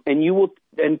upon you,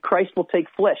 and Christ will take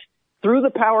flesh through the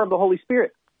power of the Holy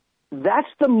Spirit. That's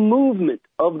the movement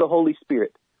of the Holy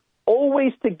Spirit,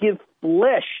 always to give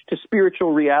flesh to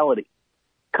spiritual reality.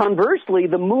 Conversely,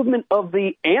 the movement of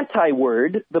the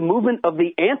anti-Word, the movement of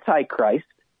the Antichrist,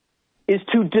 is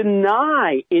to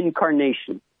deny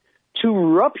incarnation, to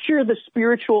rupture the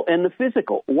spiritual and the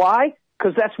physical. Why?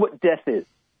 Because that's what death is.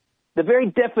 The very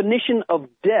definition of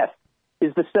death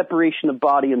is the separation of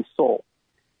body and soul.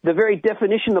 The very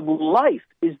definition of life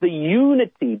is the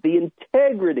unity, the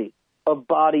integrity of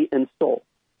body and soul.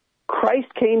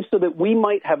 Christ came so that we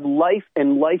might have life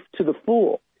and life to the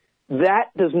full.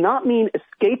 That does not mean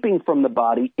escaping from the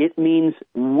body. It means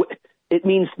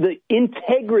the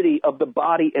integrity of the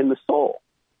body and the soul.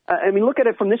 Look at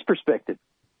it from this perspective.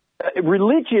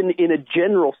 Religion, in a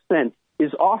general sense,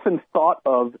 is often thought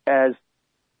of as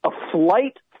a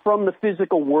flight from the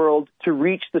physical world to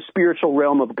reach the spiritual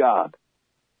realm of God.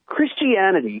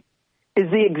 Christianity is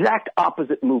the exact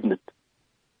opposite movement.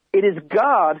 It is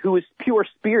God, who is pure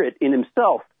spirit in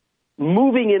himself,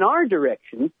 moving in our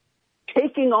direction,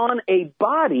 taking on a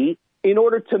body in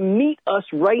order to meet us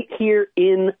right here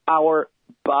in our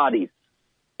bodies.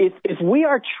 if we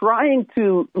are trying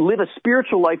to live a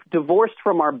spiritual life divorced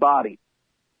from our body,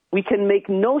 we can make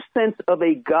no sense of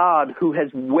a God who has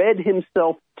wed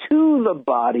himself to the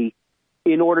body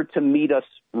in order to meet us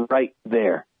right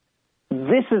there.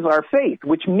 This is our faith,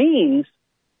 which means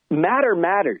matter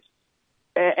matters.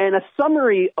 And a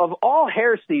summary of all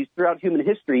heresies throughout human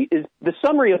history is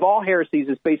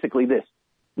basically this: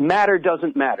 matter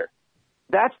doesn't matter.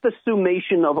 That's the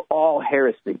summation of all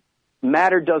heresy.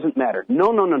 Matter doesn't matter.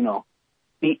 No.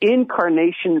 The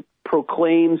incarnation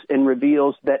proclaims and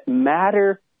reveals that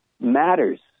matter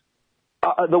matters.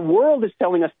 The world is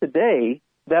telling us today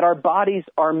that our bodies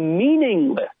are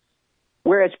meaningless,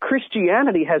 whereas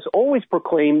Christianity has always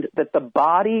proclaimed that the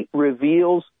body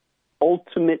reveals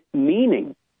ultimate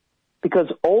meaning,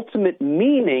 because ultimate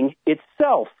meaning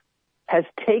itself has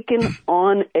taken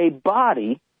on a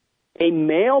body, a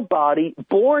male body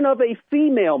born of a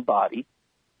female body,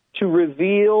 to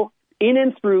reveal in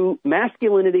and through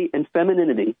masculinity and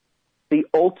femininity the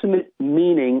ultimate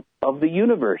meaning of the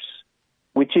universe,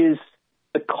 which is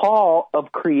the call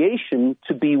of creation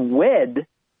to be wed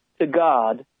to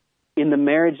God in the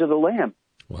marriage of the Lamb.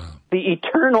 Wow. The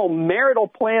eternal marital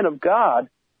plan of God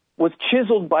was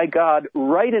chiseled by God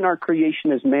right in our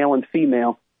creation as male and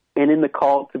female, and in the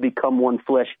call to become one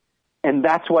flesh. And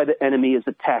that's why the enemy is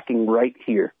attacking right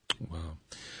here. Wow.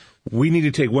 We need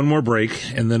to take one more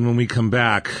break, and then when we come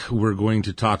back, we're going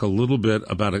to talk a little bit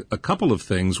about a couple of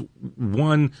things.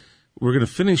 One, we're going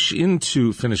to finish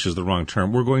is the wrong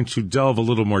term. We're going to delve a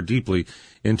little more deeply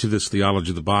into this theology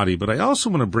of the body, but I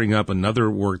also want to bring up another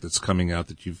work that's coming out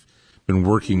that you've been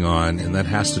working on, and that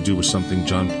has to do with something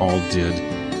John Paul did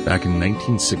back in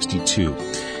 1962.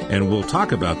 And we'll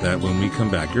talk about that when we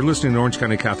come back. You're listening to Orange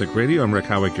County Catholic Radio. I'm Rick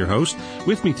Howick, your host.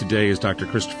 With me today is Dr.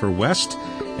 Christopher West,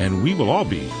 and we will all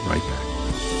be right back.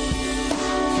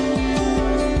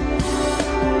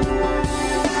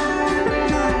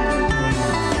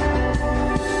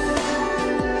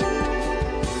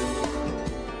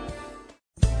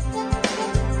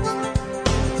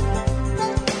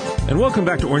 And welcome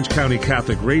back to Orange County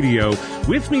Catholic Radio.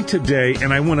 With me today,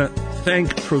 and I want to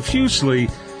thank profusely,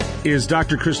 is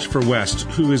Dr. Christopher West,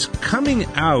 who is coming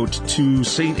out to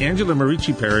St. Angela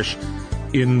Merici Parish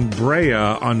in Brea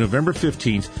on November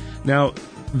 15th. Now,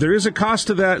 there is a cost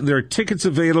to that. There are tickets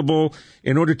available.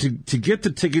 In order to get the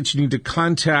tickets, you need to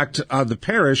contact the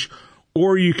parish,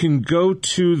 or you can go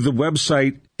to the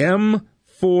website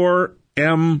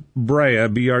M4M Brea,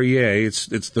 B-R-E-A. It's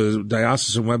the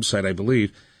diocesan website, I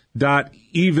believe,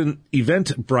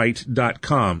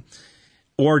 .eventbrite.com.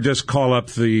 Or just call up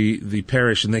the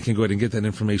parish and they can go ahead and get that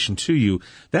information to you.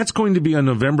 That's going to be on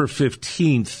November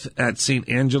 15th at St.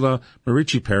 Angela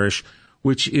Merici Parish,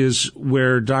 which is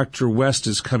where Dr. West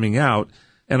is coming out.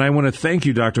 And I want to thank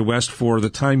you, Dr. West, for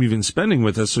the time you've been spending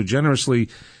with us so generously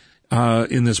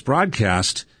in this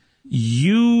broadcast.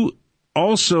 You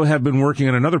also have been working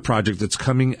on another project that's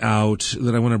coming out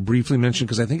that I want to briefly mention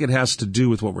because I think it has to do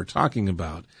with what we're talking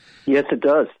about. Yes, it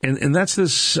does. And that's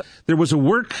this, there was a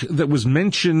work that was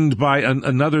mentioned by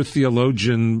another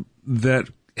theologian that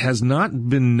has not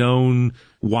been known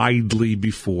widely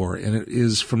before, and it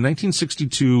is from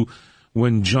 1962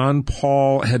 when John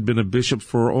Paul had been a bishop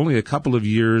for only a couple of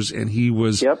years, and he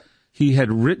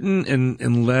had written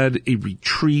and led a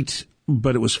retreat,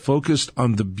 but it was focused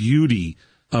on the beauty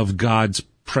of God's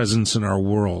presence in our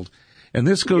world. And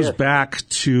this goes back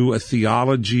to a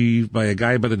theology by a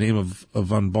guy by the name of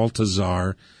von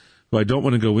Balthasar, who I don't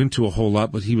want to go into a whole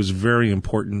lot, but he was very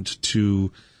important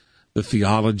to the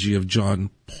theology of John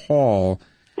Paul.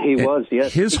 He was,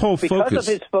 yes. His whole focus. Because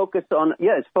of his focus on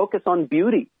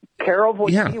beauty. Karol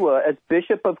Wojtyła, as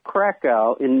Bishop of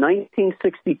Krakow in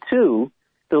 1962,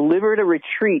 delivered a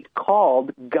retreat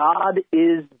called God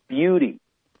is Beauty.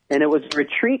 And it was a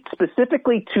retreat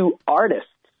specifically to artists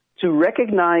to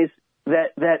recognize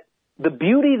that the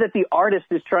beauty that the artist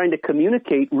is trying to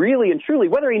communicate, really and truly,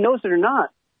 whether he knows it or not,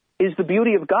 is the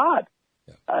beauty of God.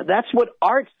 That's what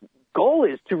art's goal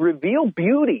is, to reveal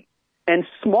beauty. And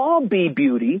small b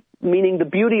beauty, meaning the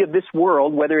beauty of this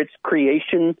world, whether it's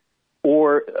creation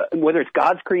or whether it's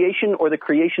God's creation or the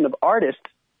creation of artists,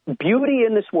 beauty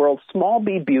in this world, small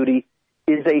b beauty,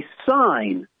 is a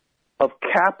sign of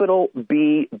capital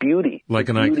B beauty. Like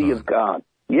an beauty icon. Of God.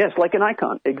 Yes, like an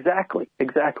icon. Exactly.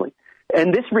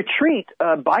 And this retreat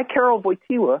by Karol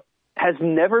Wojtyła has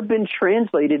never been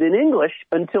translated in English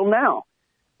until now.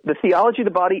 The Theology of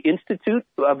the Body Institute,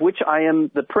 of which I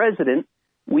am the president,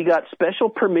 we got special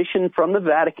permission from the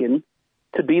Vatican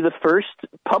to be the first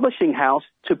publishing house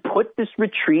to put this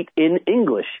retreat in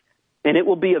English. And it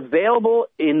will be available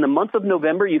in the month of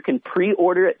November. You can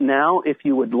pre-order it now if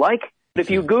you would like. If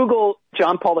you Google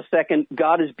John Paul II,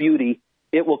 God is Beauty,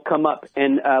 it will come up.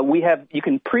 And you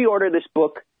can pre-order this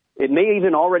book. It may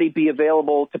even already be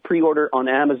available to pre-order on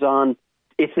Amazon.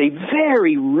 It's a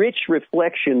very rich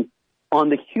reflection on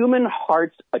the human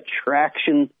heart's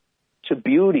attraction to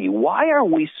beauty. Why are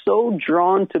we so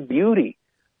drawn to beauty?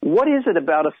 What is it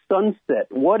about a sunset?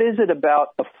 What is it about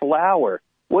a flower?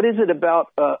 What is it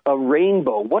about a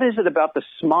rainbow? What is it about the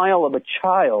smile of a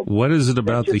child? What is it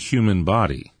about the human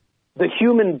body? The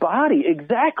human body,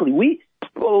 exactly.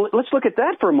 Well, let's look at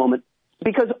that for a moment,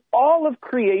 because all of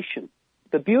creation,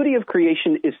 the beauty of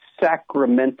creation is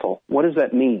sacramental. What does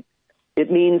that mean?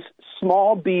 It means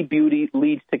small b beauty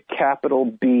leads to capital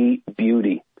B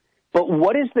beauty. But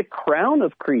what is the crown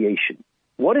of creation?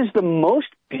 What is the most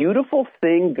beautiful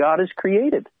thing God has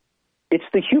created? It's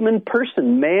the human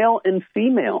person, male and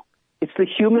female. It's the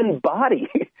human body.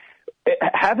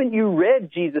 Haven't you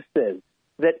read, Jesus says,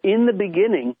 that in the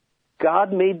beginning,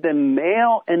 God made them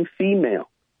male and female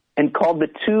and called the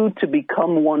two to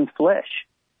become one flesh.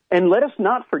 And let us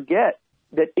not forget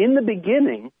that in the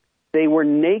beginning, they were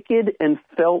naked and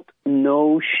felt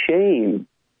no shame.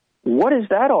 What is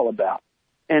that all about?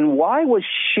 And why was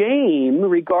shame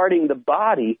regarding the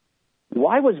body,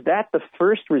 why was that the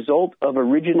first result of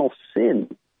original sin?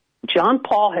 John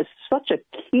Paul has such a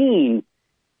keen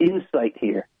insight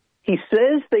here. He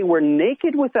says they were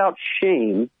naked without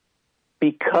shame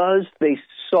because they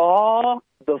saw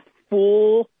the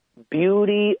full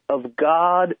beauty of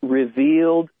God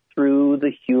revealed through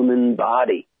the human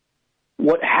body.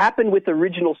 What happened with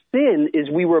original sin is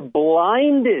we were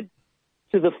blinded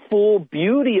to the full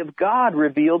beauty of God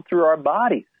revealed through our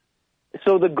bodies.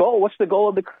 So what's the goal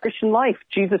of the Christian life?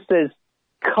 Jesus says,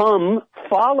 come,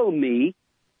 follow me,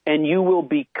 and you will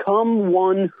become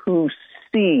one who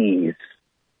sees.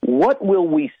 What will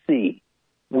we see?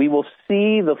 We will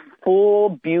see the full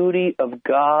beauty of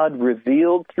God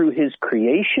revealed through his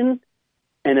creation,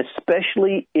 and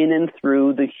especially in and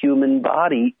through the human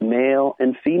body, male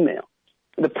and female.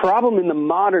 The problem in the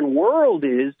modern world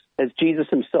is, as Jesus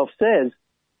himself says,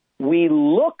 we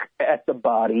look at the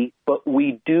body, but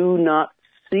we do not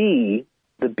see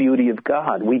the beauty of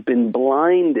God. We've been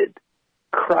blinded.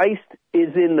 Christ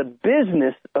is in the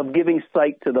business of giving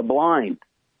sight to the blind,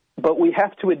 but we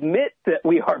have to admit that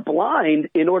we are blind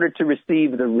in order to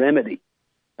receive the remedy,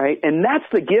 right? And that's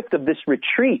the gift of this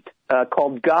retreat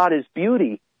called God is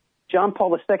Beauty. John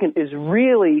Paul II is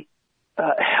really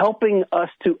helping us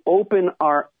to open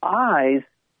our eyes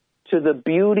to the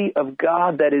beauty of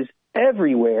God that is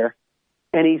everywhere,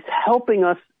 and he's helping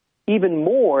us even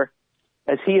more,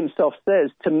 as he himself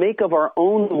says, to make of our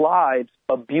own lives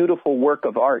a beautiful work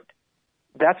of art.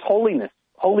 That's holiness.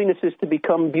 Holiness is to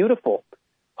become beautiful.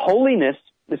 Holiness,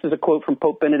 this is a quote from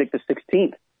Pope Benedict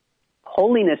XVI,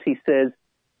 holiness, he says,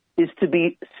 is to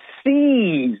be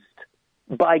seized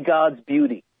by God's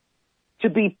beauty, to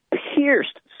be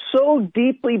pierced so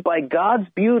deeply by God's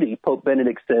beauty, Pope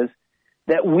Benedict says,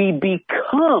 that we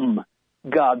become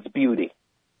God's beauty.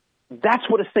 That's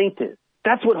what a saint is.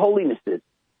 That's what holiness is.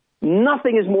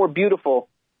 Nothing is more beautiful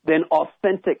than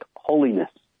authentic holiness.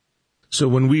 So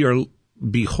when we are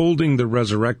beholding the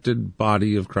resurrected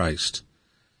body of Christ,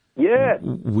 yes,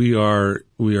 we are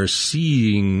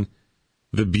seeing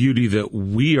the beauty that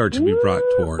we are to be brought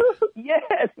toward.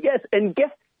 Yes. And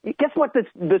guess what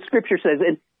the scripture says?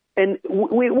 And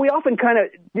we often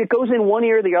it goes in one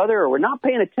ear or the other, or we're not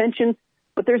paying attention.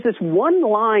 But there's this one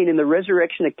line in the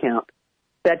resurrection account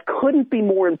that couldn't be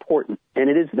more important, and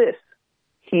it is this.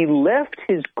 He left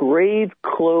his grave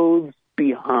clothes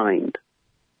behind.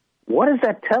 What does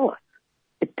that tell us?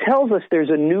 It tells us there's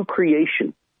a new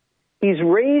creation. He's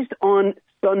raised on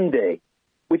Sunday,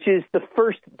 which is the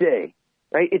first day,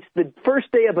 right? It's the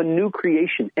first day of a new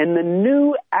creation, and the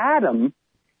new Adam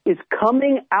is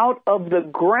coming out of the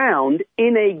ground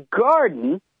in a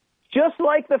garden just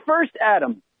like the first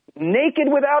Adam, naked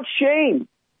without shame,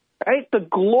 right? The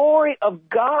glory of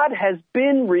God has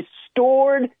been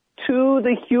restored to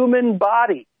the human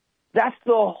body. That's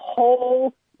the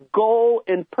whole goal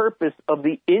and purpose of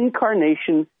the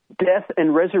incarnation, death,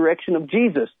 and resurrection of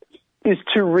Jesus, is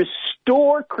to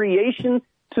restore creation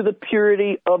to the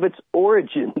purity of its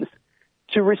origins,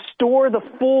 to restore the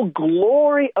full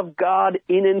glory of God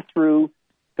in and through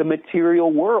the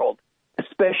material world,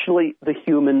 especially the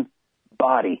human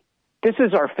body. This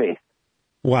is our faith.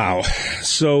 Wow.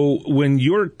 So when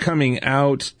you're coming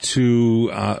out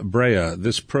to Brea,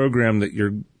 this program that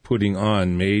you're putting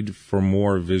on, Made for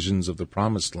More Visions of the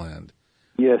Promised Land,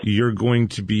 yes, you're going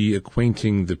to be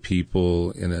acquainting the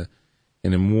people in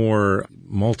a more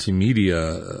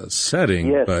multimedia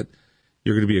setting, yes, but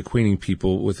you're going to be acquainting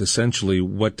people with essentially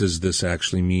what does this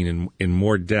actually mean in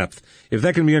more depth. If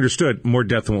that can be understood, more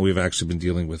depth than what we've actually been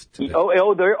dealing with today.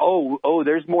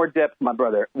 There's more depth, my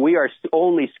brother. We are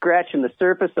only scratching the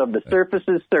surface of the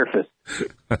surface's surface.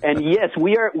 And yes,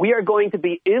 we are going to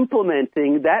be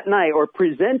implementing that night, or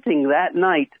presenting that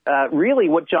night, really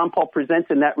what John Paul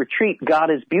presents in that retreat, God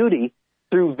is Beauty,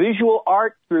 through visual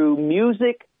art, through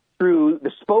music, through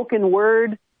the spoken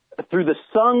word, through the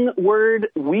sung word.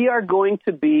 We are going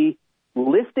to be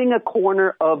lifting a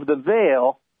corner of the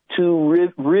veil to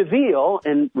reveal,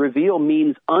 and reveal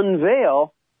means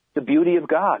unveil, the beauty of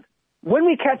God. When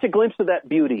we catch a glimpse of that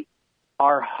beauty,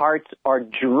 our hearts are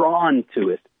drawn to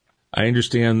it. I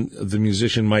understand the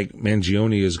musician Mike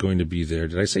Mangione is going to be there.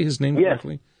 Did I say his name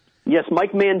correctly? Yes,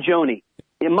 Mike Mangione.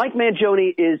 And Mike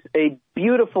Mangione is a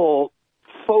beautiful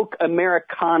folk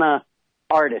Americana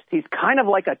artist. He's kind of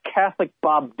like a Catholic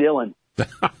Bob Dylan.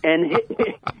 And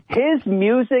his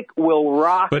music will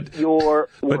rock your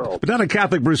world. But not a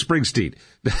Catholic Bruce Springsteen.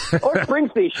 Or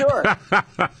Springsteen, sure.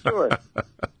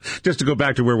 Just to go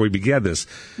back to where we began this.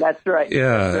 That's right.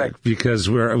 Yeah, that's right. Because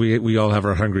we all have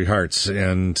our hungry hearts,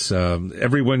 and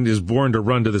everyone is born to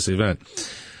run to this event.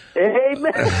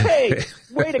 Amen. Hey,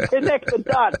 way to connect the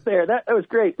dots there. That was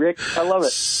great, Rick. I love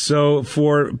it. So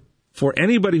for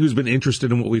anybody who's been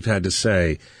interested in what we've had to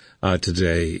say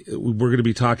today, we're going to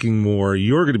be talking more.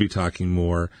 You're going to be talking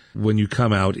more when you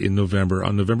come out in November,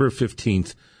 on November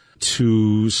 15th,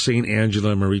 to St.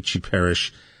 Angela Merici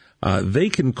Parish. They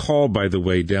can call, by the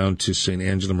way, down to St.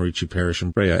 Angela Merici Parish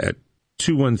in Brea at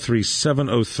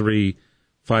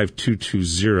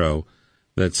 213-703-5220.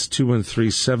 That's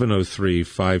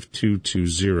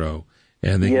 213-703-5220.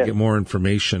 And they can get more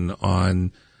information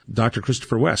on Dr.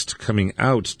 Christopher West coming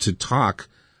out to talk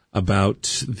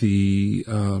about the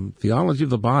theology of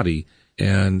the body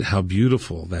and how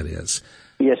beautiful that is.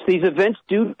 Yes, these events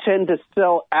do tend to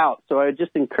sell out. So I would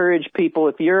just encourage people,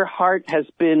 if your heart has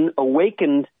been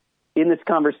awakened in this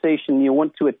conversation, you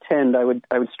want to attend, I would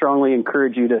strongly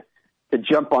encourage you to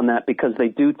jump on that, because they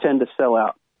do tend to sell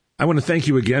out. I want to thank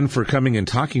you again for coming and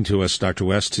talking to us, Dr.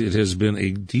 West. It has been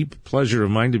a deep pleasure of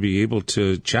mine to be able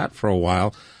to chat for a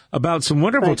while about some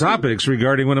wonderful topics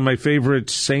regarding one of my favorite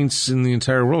saints in the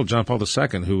entire world, John Paul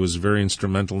II, who was very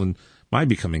instrumental in my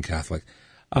becoming Catholic.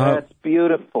 That's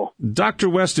beautiful. Dr.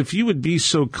 West, if you would be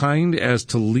so kind as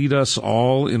to lead us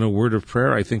all in a word of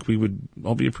prayer, I think we would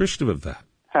all be appreciative of that.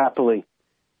 Happily.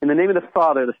 In the name of the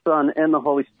Father, the Son, and the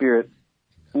Holy Spirit,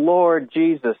 Lord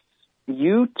Jesus,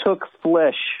 you took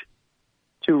flesh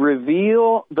to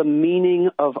reveal the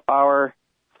meaning of our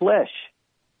flesh.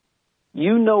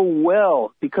 You know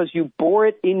well, because you bore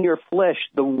it in your flesh,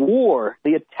 the war,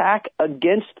 the attack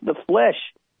against the flesh,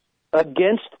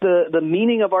 against the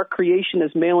meaning of our creation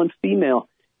as male and female.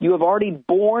 You have already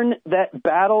borne that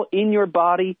battle in your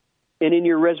body, and in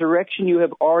your resurrection you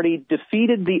have already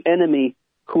defeated the enemy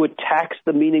who attacks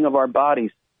the meaning of our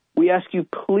bodies. We ask you,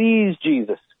 please,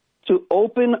 Jesus, to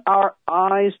open our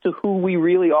eyes to who we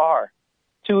really are,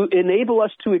 to enable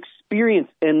us to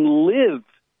experience and live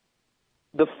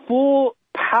the full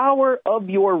power of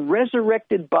your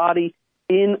resurrected body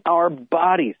in our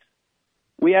bodies.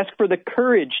 We ask for the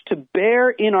courage to bear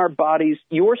in our bodies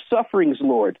your sufferings,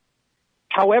 Lord,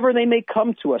 however they may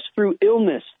come to us, through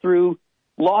illness, through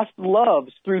lost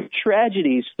loves, through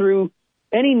tragedies, through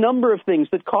any number of things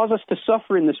that cause us to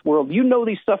suffer in this world. You know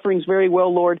these sufferings very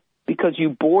well, Lord, because you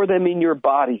bore them in your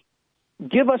body.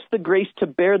 Give us the grace to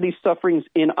bear these sufferings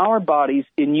in our bodies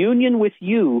in union with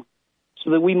you,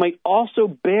 so that we might also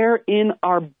bear in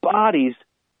our bodies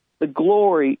the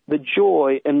glory, the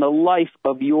joy, and the life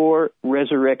of your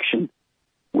resurrection.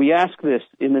 We ask this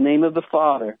in the name of the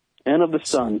Father, and of the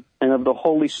Son, and of the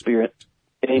Holy Spirit.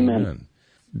 Amen.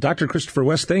 Dr. Christopher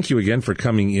West, thank you again for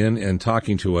coming in and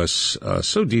talking to us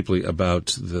so deeply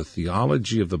about the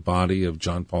theology of the body of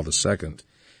John Paul II.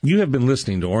 You have been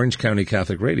listening to Orange County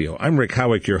Catholic Radio. I'm Rick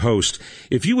Howick, your host.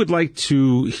 If you would like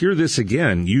to hear this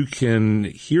again, you can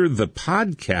hear the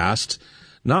podcast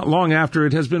not long after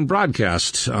it has been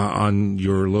broadcast on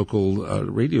your local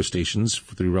radio stations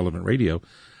through Relevant Radio.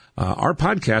 Our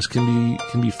podcast can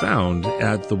be found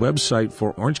at the website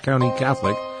for Orange County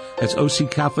Catholic. That's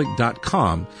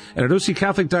occatholic.com. And at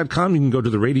occatholic.com, you can go to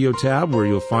the radio tab, where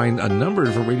you'll find a number of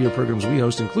different radio programs we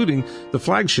host, including the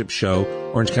flagship show,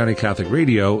 Orange County Catholic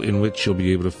Radio, in which you'll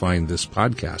be able to find this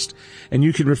podcast. And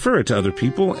you can refer it to other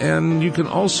people, and you can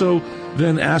also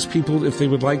then ask people if they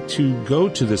would like to go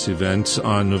to this event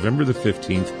on November the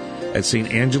 15th at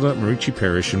St. Angela Merici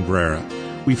Parish in Brera.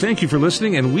 We thank you for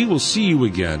listening, and we will see you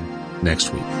again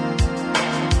next week.